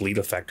does like a bleed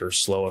effect or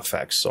slow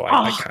effect. So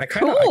I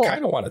kind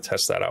of want to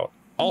test that out.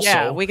 Also,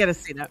 yeah, we got to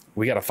see that.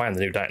 We got to find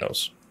the new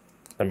dinos.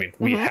 I mean,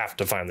 we have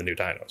to find the new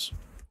dinos.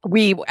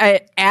 We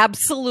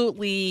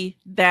absolutely,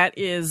 that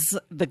is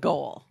the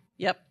goal.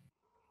 Yep.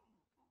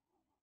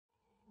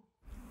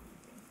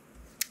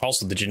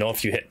 Also, did you know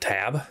if you hit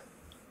tab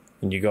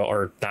and you go,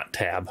 or not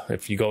tab,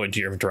 if you go into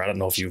your inventory, I don't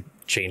know if you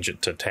change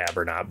it to tab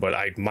or not, but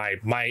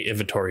my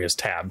inventory is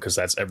tab because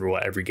that's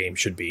what every game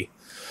should be.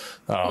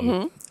 Up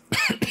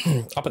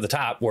at the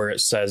top where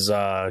it says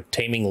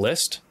taming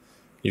list,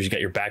 you've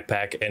got your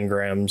backpack,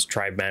 engrams,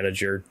 tribe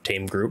manager,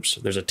 tame groups.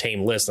 There's a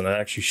tame list, and it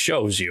actually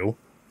shows you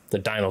the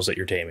dinos that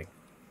you're taming.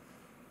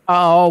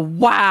 Oh,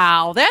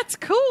 wow. That's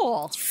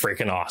cool. It's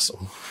freaking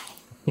awesome.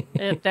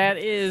 That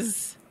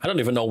is... I don't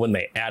even know when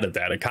they added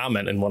that. A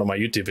comment in one of my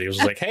YouTube videos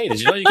was like, hey,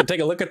 did you know you can take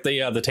a look at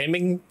the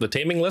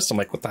taming list? I'm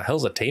like, what the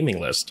hell's a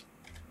taming list?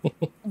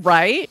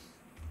 Right?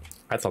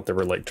 I thought they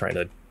were like trying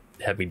to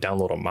have me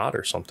download a mod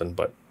or something,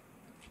 but...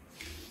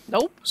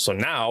 Nope. So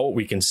now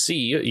we can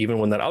see even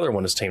when that other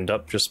one is tamed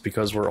up, just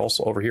because we're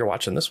also over here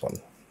watching this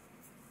one.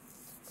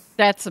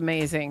 That's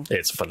amazing.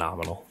 It's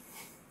phenomenal.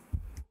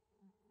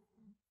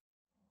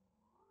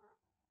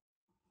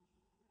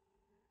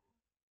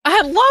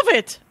 I love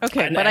it.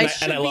 Okay, but I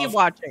should be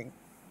watching.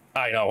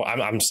 I know.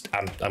 I'm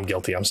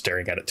guilty. I'm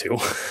staring at it too.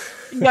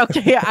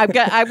 Okay,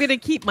 I'm gonna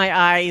keep my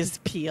eyes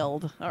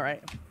peeled. All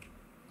right.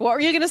 What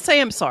were you gonna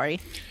say? I'm sorry.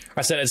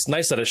 I said it's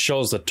nice that it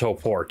shows the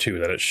torpor too,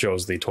 that it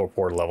shows the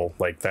torpor level.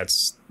 Like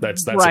that's right.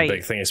 a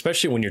big thing,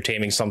 especially when you're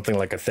taming something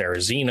like a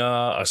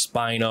Therizina, a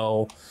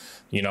Spino,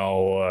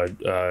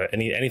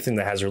 anything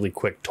that has a really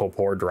quick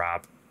torpor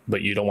drop,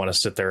 but you don't want to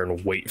sit there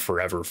and wait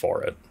forever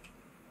for it.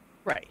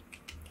 Right.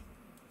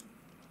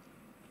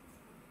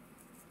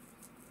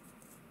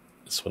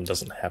 This one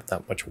doesn't have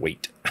that much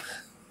weight.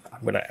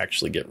 I'm going to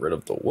actually get rid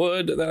of the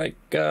wood that I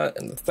got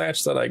and the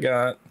thatch that I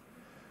got.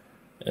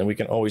 And we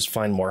can always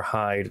find more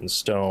hide and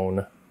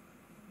stone.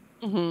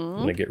 I'm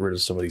going to get rid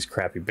of some of these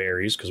crappy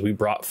berries because we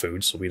brought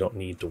food, so we don't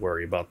need to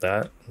worry about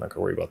that. I'm not going to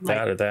worry about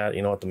that or that.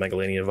 You know what? The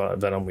Megalania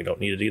venom, we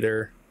don't need it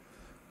either.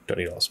 Don't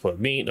need all the split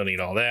meat. Don't need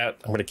all that.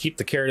 I'm going to keep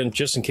the keratin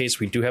just in case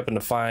we do happen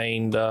to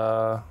find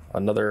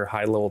another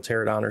high-level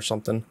pterodon or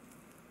something.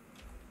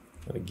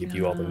 I'm going to give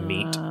you all the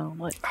meat.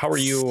 How are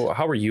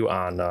you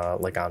on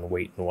on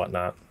weight and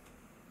whatnot?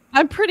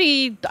 I'm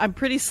pretty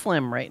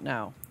slim right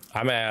now.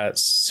 I'm at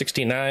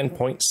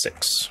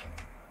 69.6.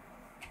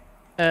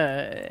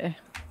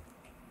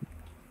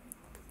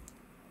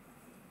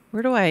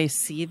 Where do I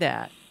see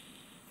that?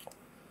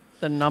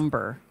 The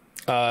number.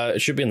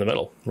 It should be in the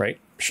middle, right?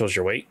 Shows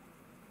your weight.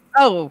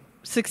 Oh,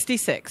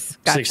 66.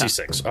 Gotcha.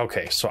 66.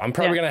 Okay, so I'm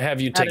probably going to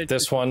have you take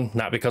this one,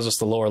 not because it's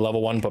the lower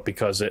level one, but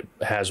because it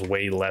has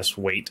way less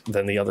weight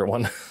than the other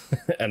one.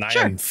 And I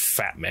am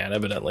fat man,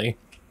 evidently.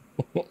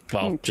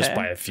 Well, just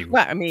by a few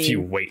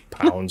few weight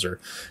pounds, or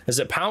is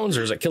it pounds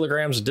or is it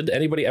kilograms? Did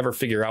anybody ever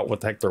figure out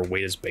what the heck their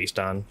weight is based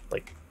on?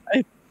 Like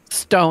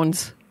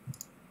stones.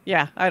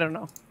 Yeah, I don't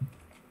know.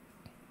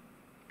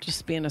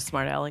 Just being a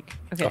smart aleck.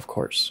 Okay. Of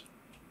course.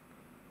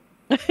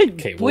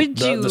 Okay, well,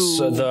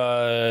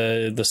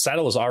 the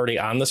saddle is already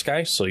on this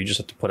guy, so you just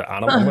have to put it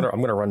on him.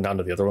 I'm gonna run down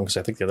to the other one because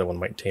I think the other one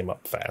might tame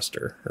up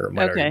faster, or it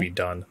might already be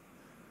done.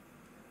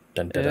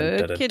 Dun, dun, dun,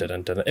 dun, dun,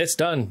 dun, dun, dun. It's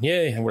done.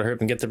 Yay. I'm going to hurry up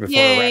and get there before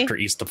Yay. a raptor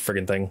eats the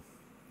friggin' thing.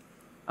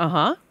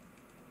 Uh-huh.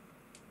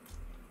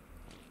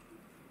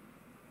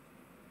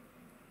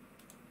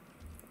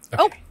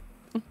 Okay.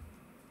 Oh.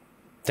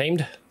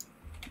 Tamed.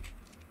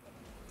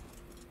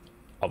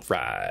 All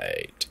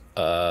right.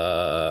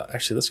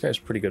 Actually, this guy's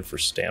pretty good for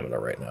stamina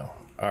right now.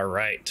 All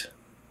right.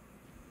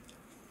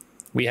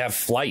 We have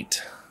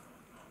flight.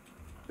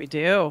 We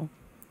do.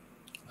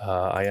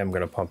 I am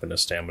going to pump into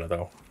stamina,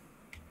 though.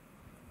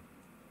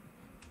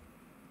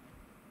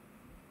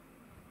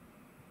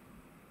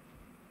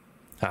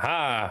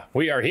 Haha,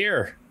 we are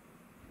here.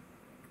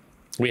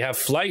 We have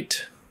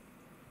flight.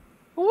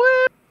 Woo!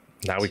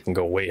 Now we can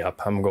go way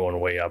up. I'm going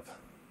way up.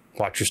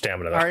 Watch your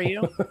stamina, though. Are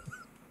you?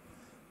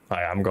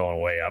 I'm going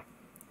way up.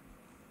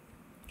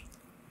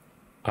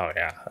 Oh,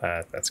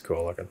 yeah. That's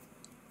cool looking.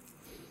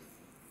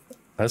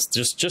 That's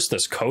just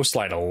this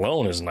coastline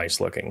alone is nice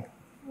looking.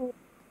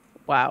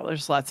 Wow,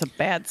 there's lots of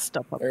bad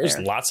stuff up There's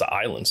there. lots of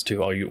islands,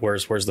 too. Oh,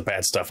 where's the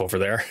bad stuff over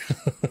there?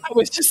 I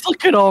was just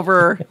looking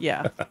over.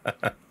 Yeah.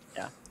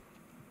 Yeah.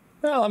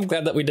 Well, I'm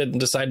glad that we didn't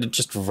decide to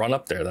just run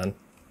up there then.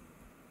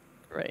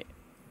 Right.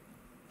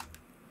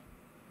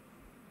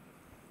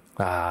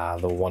 Ah,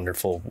 the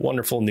wonderful,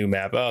 wonderful new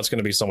map. Oh, it's going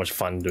to be so much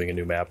fun doing a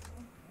new map.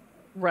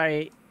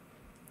 Right.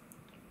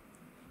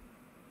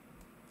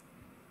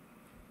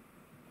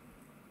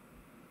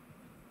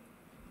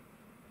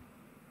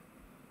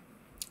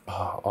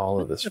 Oh, all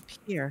of this Up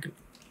here.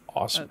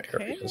 awesome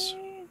Okay. areas.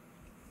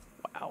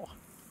 Wow.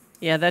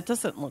 Yeah, that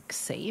doesn't look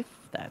safe.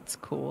 That's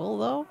cool,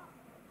 though.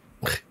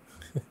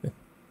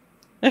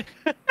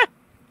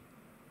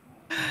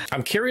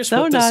 I'm curious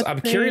So what this. not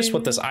I'm curious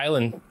what safe. this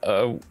island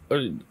to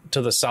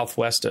the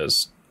southwest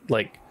is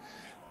like.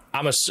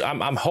 I'm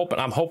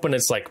hoping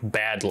it's like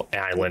Bad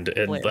Island.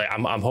 Like,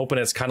 I'm hoping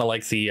it's kind of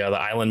like the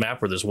island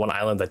map where there's one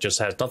island that just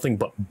has nothing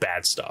but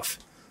bad stuff.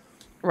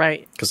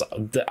 Right. Because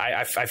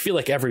I feel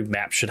like every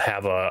map should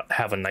have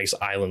a nice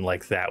island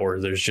like that where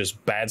there's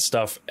just bad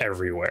stuff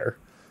everywhere.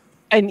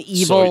 And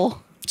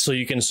evil. So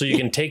you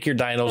can take your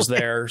dinos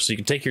there. So you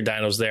can take your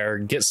dinos there,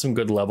 get some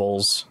good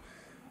levels.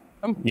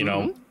 You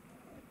know,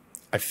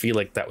 I feel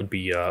like that would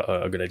be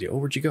a good idea. Oh,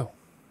 where'd you go?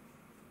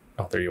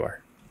 Oh, there you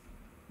are.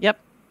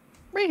 Yep.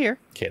 Right here.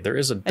 Okay, there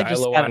is a I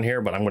just dilo got on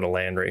here, but I'm going to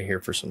land right here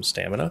for some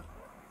stamina.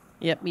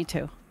 Yep, me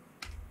too.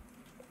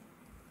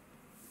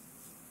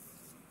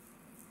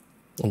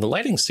 And the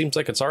lighting seems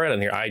like it's all right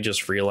on here. I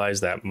just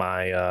realized that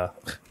my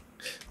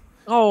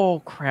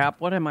Oh,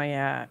 crap. What am I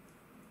at?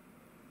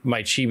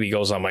 my chibi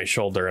goes on my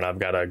shoulder, and I've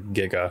got a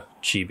Giga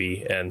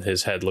chibi, and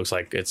his head looks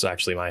like it's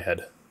actually my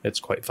head. It's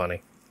quite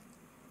funny.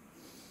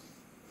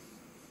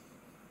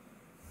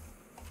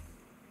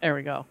 There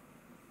we go.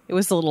 It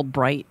was a little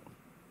bright.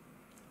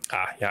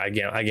 Ah,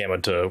 yeah, I gamma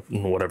to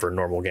whatever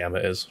normal gamma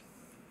is.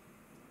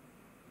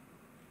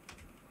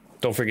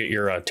 Don't forget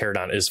your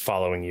pterodon is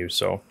following you,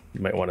 so you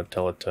might want to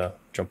tell it to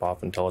jump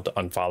off and tell it to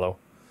unfollow.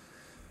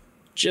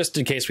 Just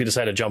in case we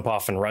decide to jump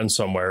off and run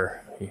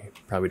somewhere, you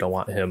probably don't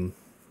want him.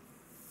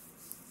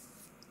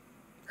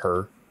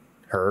 Her.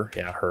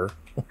 Yeah, her.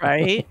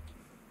 Right?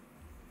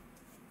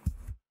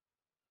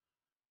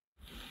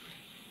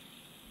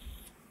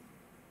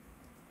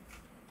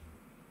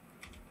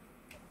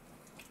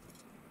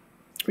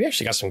 We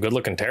actually got some good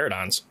looking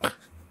pterodons.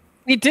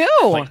 We do.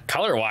 Like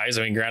color wise,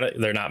 I mean, granted,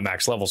 they're not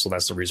max level, so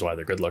that's the reason why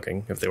they're good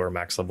looking. If they were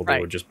max level, they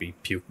Right. would just be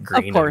puke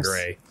green and course.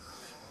 gray.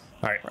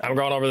 All right, I'm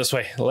going over this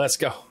way. Let's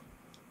go.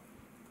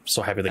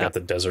 So happy they got the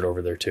desert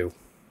over there too.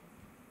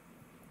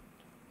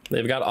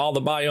 They've got all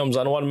the biomes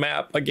on one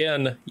map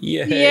again.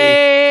 Yay!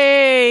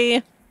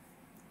 Yay!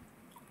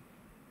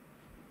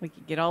 We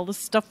can get all the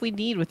stuff we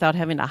need without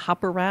having to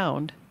hop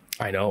around.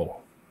 I know.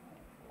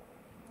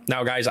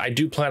 Now, guys, I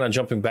do plan on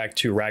jumping back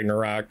to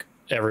Ragnarok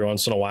every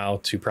once in a while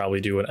to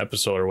probably do an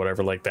episode or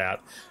whatever like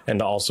that, and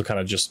to also kind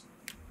of just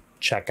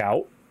check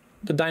out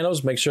the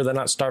dinos, make sure they're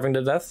not starving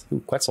to death.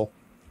 Ooh, Quetzal.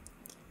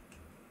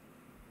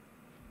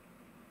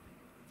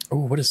 Oh,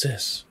 what is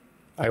this?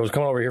 I was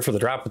coming over here for the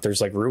drop, but there's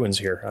like ruins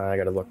here. I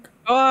gotta look.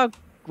 Oh,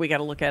 we got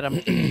to look at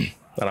them. And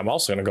I'm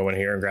also gonna go in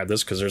here and grab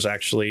this because there's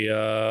actually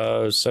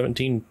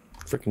 17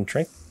 freaking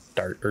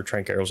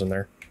trank arrows in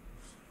there.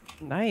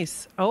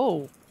 Nice.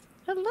 Oh,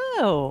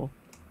 hello.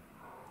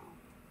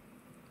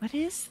 What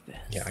is this?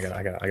 Yeah,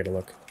 I gotta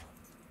look.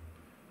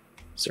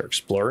 Is there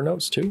explorer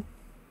notes too?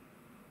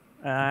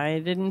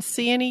 I didn't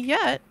see any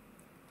yet.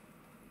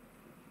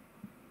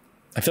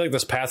 I feel like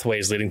this pathway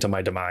is leading to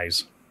my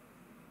demise.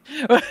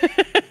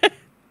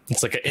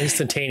 It's like an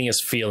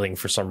instantaneous feeling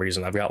for some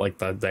reason. I've got like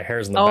the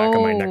hairs in the back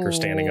of my neck are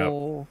standing up.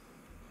 Oh.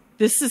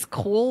 This is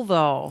cool,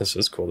 though. This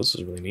is cool. This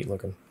is really neat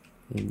looking.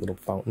 Little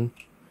fountain.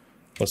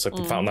 Looks like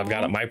the fountain I've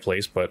got at my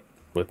place, but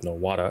with no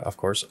water, of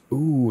course.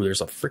 Ooh, there's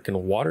a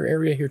freaking water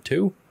area here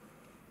too.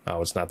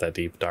 Oh, it's not that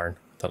deep. Darn.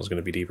 Thought it was going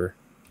to be deeper.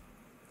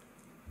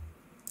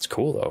 It's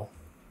cool though.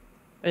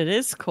 It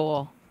is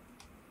cool.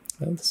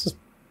 Well, this is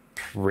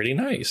pretty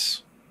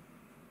nice.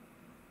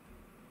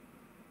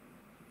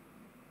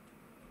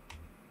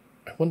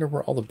 I wonder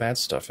where all the bad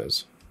stuff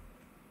is.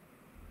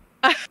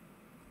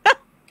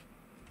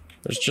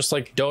 There's just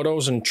like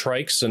dodos and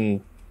trikes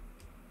and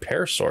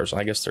parasaurs.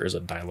 I guess there is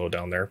a dilo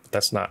down there, but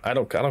that's not. I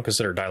don't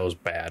consider dilos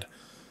bad.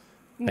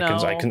 No,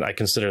 I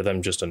consider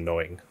them just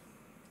annoying.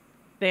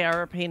 they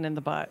are a pain in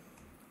the butt.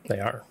 They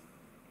are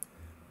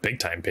big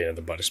time pain in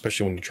the butt,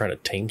 especially when you're trying to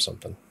tame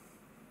something.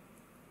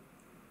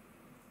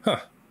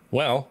 Huh.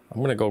 Well,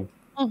 I'm gonna go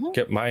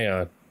get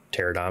my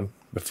pterodon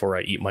before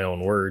I eat my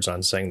own words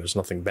on saying there's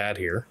nothing bad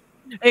here.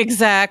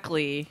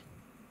 Exactly.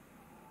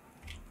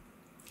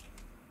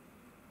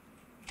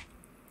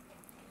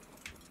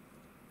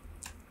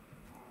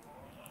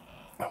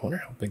 I wonder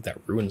how big that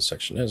ruin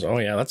section is. Oh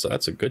yeah,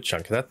 that's a good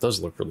chunk. That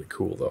does look really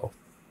cool though.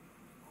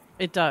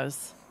 It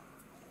does.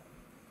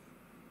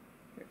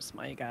 Here's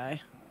my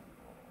guy.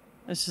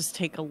 Let's just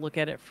take a look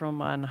at it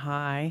from on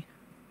high.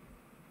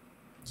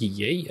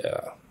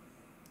 Yeah.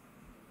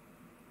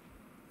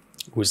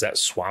 Was that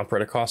swamp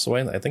right across the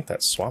way? I think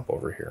that's swamp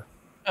over here.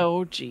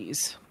 Oh,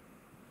 geez.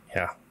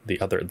 Yeah,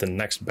 the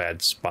next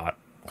bad spot.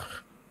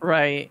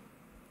 Right.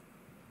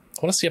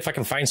 I want to see if I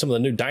can find some of the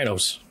new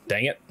dinos.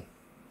 Dang it.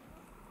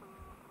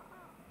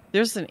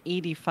 There's an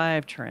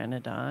 85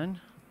 Pteranodon.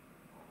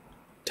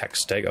 Tech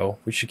Stego.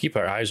 We should keep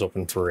our eyes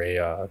open for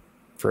a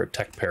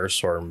tech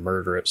parasaur and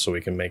murder it so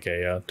we can make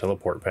a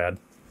teleport pad.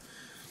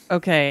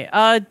 Okay.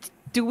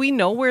 Do we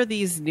know where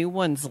these new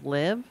ones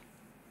live?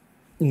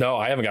 No,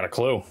 I haven't got a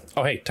clue.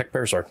 Oh, hey, tech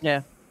parasaur.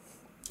 Yeah.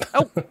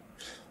 Oh.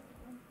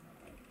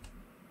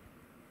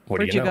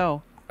 Where'd you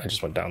go? I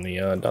just went down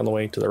the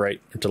way to the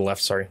right, or to the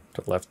left. Sorry,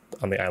 to the left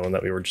on the island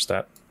that we were just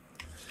at.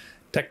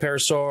 Tech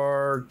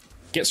parasaur,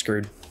 get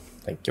screwed.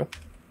 Thank you.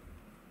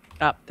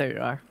 Ah, there you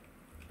are.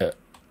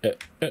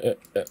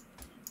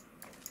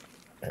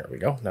 There we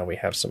go. Now we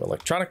have some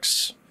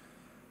electronics.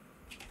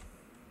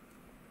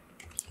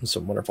 And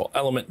some wonderful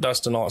element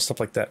dust and all that stuff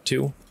like that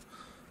too.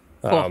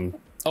 Cool.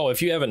 Oh,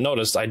 if you haven't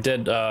noticed, I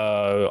did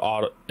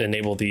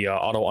enable the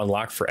auto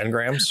unlock for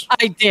engrams.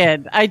 I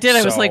did.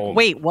 I was like,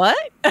 wait,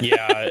 what?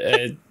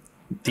 Yeah.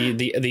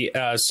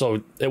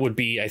 So it would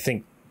be, I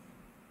think,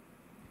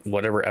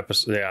 whatever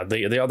episode. Yeah,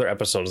 the other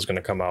episode is going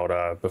to come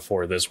out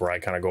before this, where I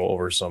kind of go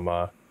over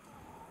some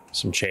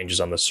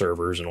changes on the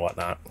servers and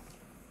whatnot.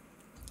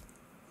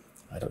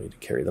 I don't need to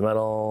carry the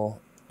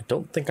metal. I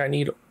don't think I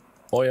need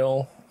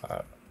oil.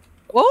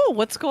 Whoa,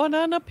 what's going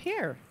on up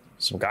here?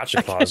 Some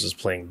Gotcha Claws is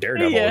playing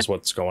Daredevil is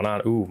what's going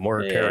on. Ooh,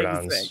 more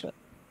pterodons. Exactly.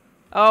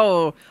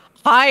 Oh,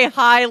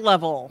 high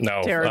level.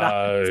 No,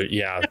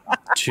 yeah,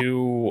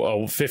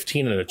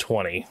 15 and a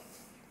 20.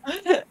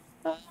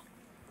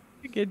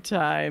 Good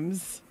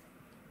times.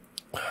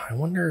 I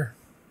wonder.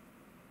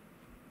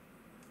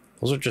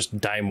 Those are just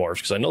dimorphs,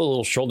 because I know the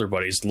little shoulder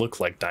buddies look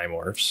like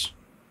dimorphs.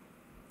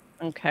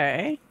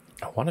 Okay.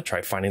 I want to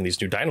try finding these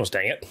new dinos,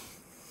 dang it.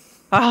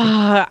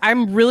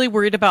 I'm really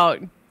worried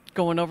about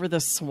going over the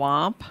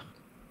swamp.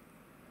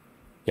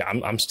 Yeah,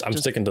 I'm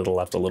sticking to the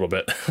left a little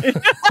bit. Not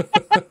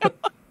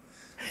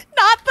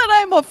that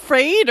I'm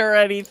afraid or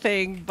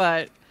anything,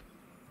 but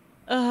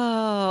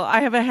I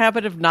have a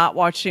habit of not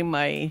watching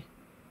my...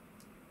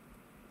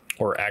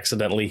 Or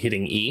accidentally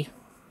hitting E.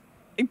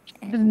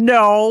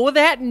 No,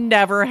 that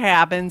never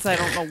happens. I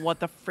don't know what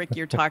the frick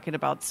you're talking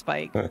about,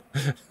 Spike.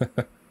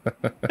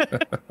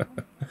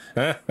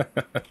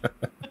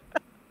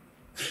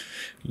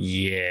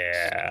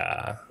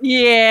 Yeah.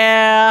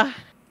 Yeah.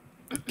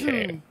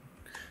 Okay.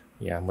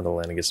 Yeah, I'm going to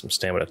land and get some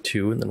stamina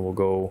too, and then we'll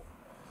go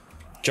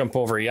jump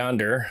over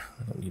yonder.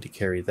 I don't need to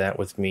carry that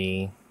with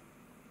me.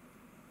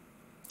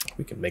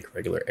 We can make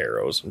regular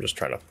arrows. I'm just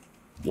trying to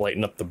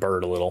lighten up the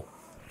bird a little.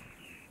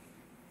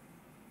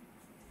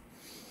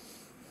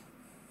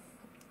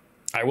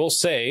 I will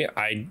say,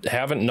 I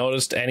haven't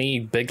noticed any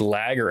big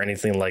lag or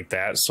anything like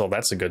that, so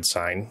that's a good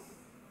sign.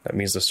 That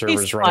means the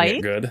server's running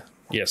it good.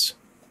 Yes.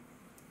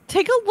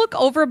 Take a look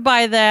over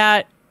by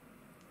that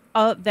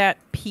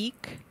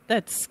peak.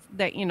 That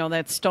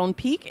stone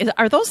peak.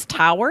 Are those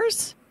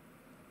towers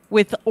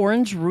with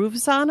orange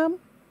roofs on them?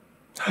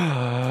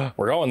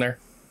 We're going there.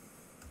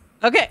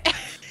 Okay.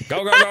 Go.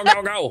 Okay,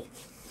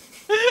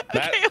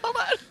 hold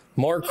on.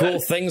 More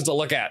cool things to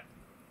look at.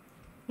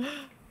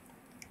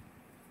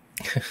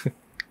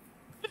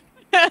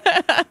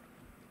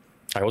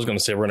 I was going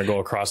to say we're going to go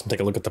across and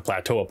take a look at the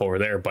plateau up over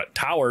there, but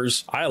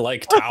towers, I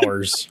like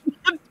towers.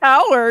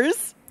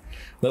 Towers?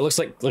 That looks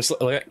like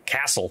a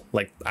castle.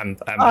 Like I'm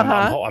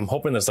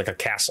hoping there's like a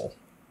castle.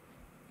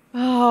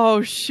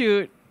 Oh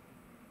shoot!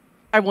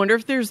 I wonder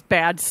if there's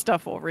bad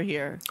stuff over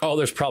here. Oh,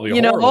 there's probably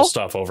horrible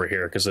stuff over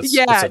here because it's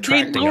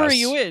attracting they lure us.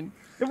 you in.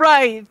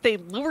 Right, they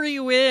lure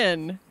you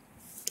in.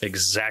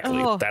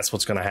 Exactly. Oh. That's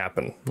what's going to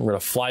happen. We're going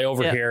to fly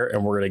over here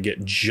and we're going to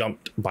get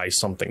jumped by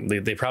something.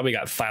 They probably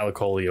got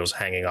thylacoleos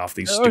hanging off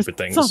these stupid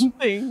things.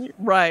 Something,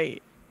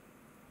 right.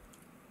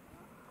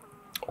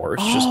 Or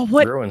it's just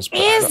what ruins.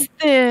 What is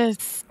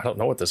this? I don't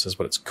know what this is,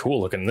 but it's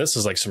cool looking. This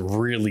is like some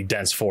really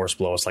dense forest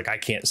below us. Like I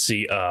can't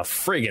see a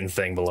friggin'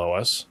 thing below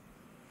us.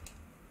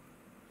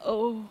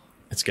 Oh.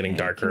 It's getting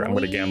darker. I'm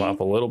going to gamma up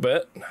a little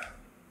bit.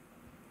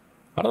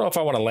 I don't know if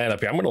I want to land up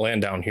here. I'm going to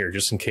land down here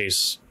just in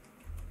case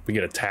we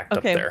get attacked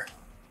up there.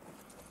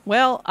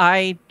 Well,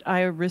 I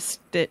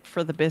risked it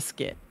for the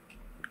biscuit.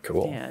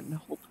 Cool. And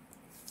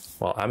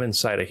Well, I'm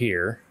inside of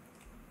here.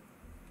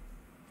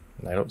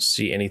 And I don't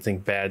see anything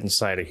bad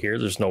inside of here.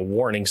 There's no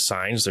warning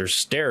signs. There's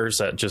stairs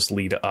that just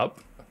lead up.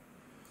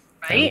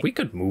 right? And we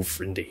could move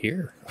into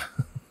here.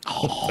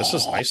 This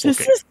is nice This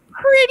looking. is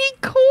pretty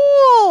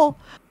cool.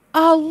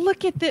 Oh,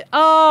 look at the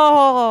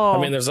I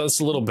mean, it's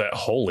a little bit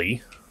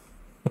holy.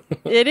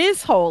 it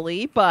is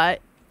holy, but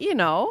you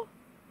know.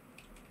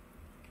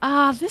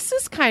 This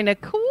is kind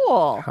of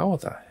cool. How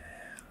the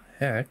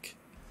heck?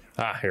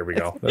 Here we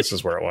go. This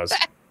is where it was.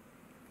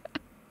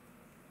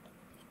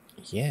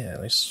 Yeah,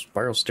 nice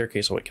spiral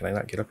staircase. Oh, wait, can I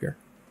not get up here?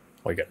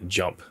 Oh, you got to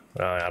jump.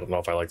 I don't know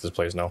if I like this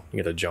place now.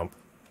 You got to jump.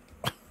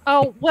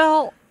 Oh,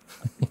 well,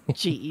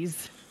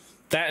 jeez.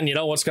 That, and you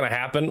know what's going to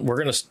happen? We're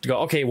going to go,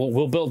 okay, well,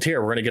 we'll build here.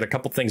 We're going to get a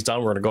couple things done.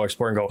 We're going to go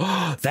explore and go,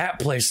 oh, that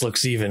place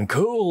looks even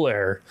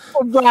cooler.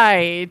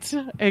 Right,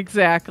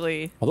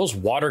 exactly. Are those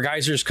water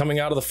geysers coming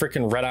out of the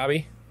freaking Red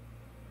Abbey?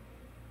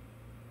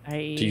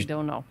 I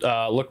don't know.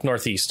 Look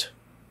northeast.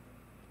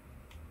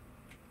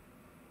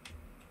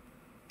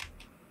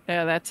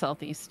 Yeah, that's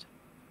southeast.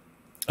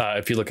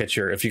 If you got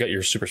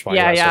your super spot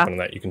open in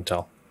that, you can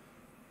tell.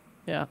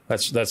 Yeah.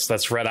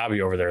 That's Red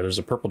Abbey over there. There's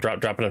a purple drop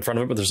dropping in front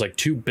of it, but there's like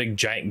two big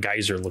giant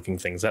geyser looking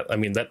things.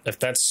 If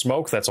that's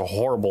smoke, that's a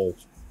horrible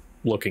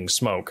looking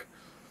smoke.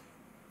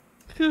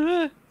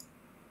 I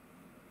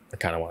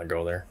kind of want to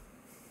go there.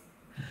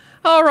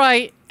 All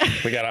right.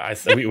 I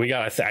think we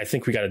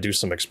gotta do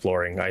some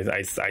exploring. I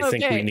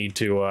think we need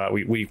to.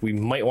 We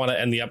might want to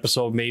end the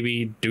episode.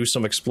 Maybe do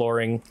some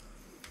exploring.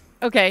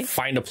 Okay.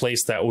 Find a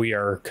place that we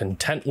are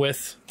content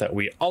with, that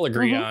we all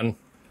agree on,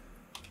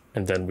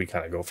 and then we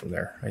kind of go from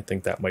there. I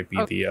think that might be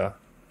the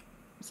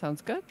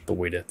sounds good. The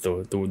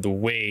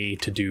way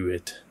to do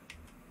it.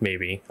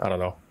 Maybe, I don't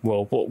know.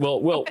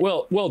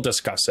 We'll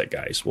discuss it,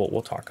 guys.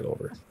 We'll talk it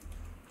over.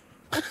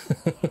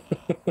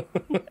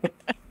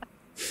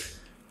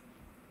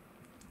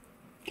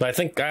 But I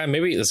think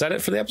maybe is that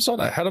it for the episode?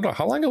 I don't know.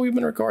 How long have we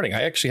been recording?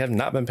 I actually have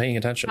not been paying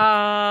attention.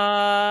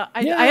 I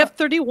have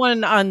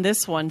 31 on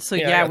this one, so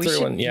yeah, we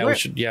should. Yeah, we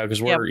should. Yeah,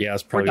 because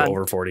it's probably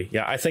over 40.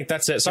 Yeah, I think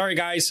that's it. Sorry,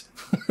 guys.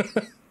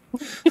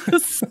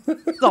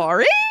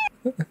 Sorry.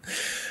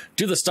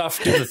 Do the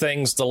stuff, do the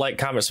things, the like,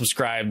 comment,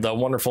 subscribe, the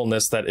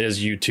wonderfulness that is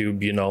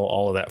YouTube. You know,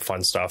 all of that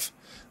fun stuff.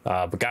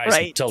 But guys,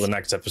 until the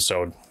next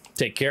episode.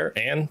 Take care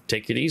and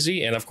take it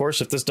easy. And of course,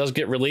 if this does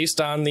get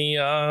released on the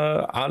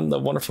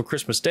wonderful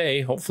Christmas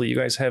day, hopefully you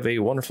guys have a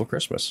wonderful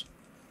Christmas.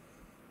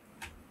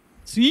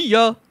 See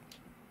ya.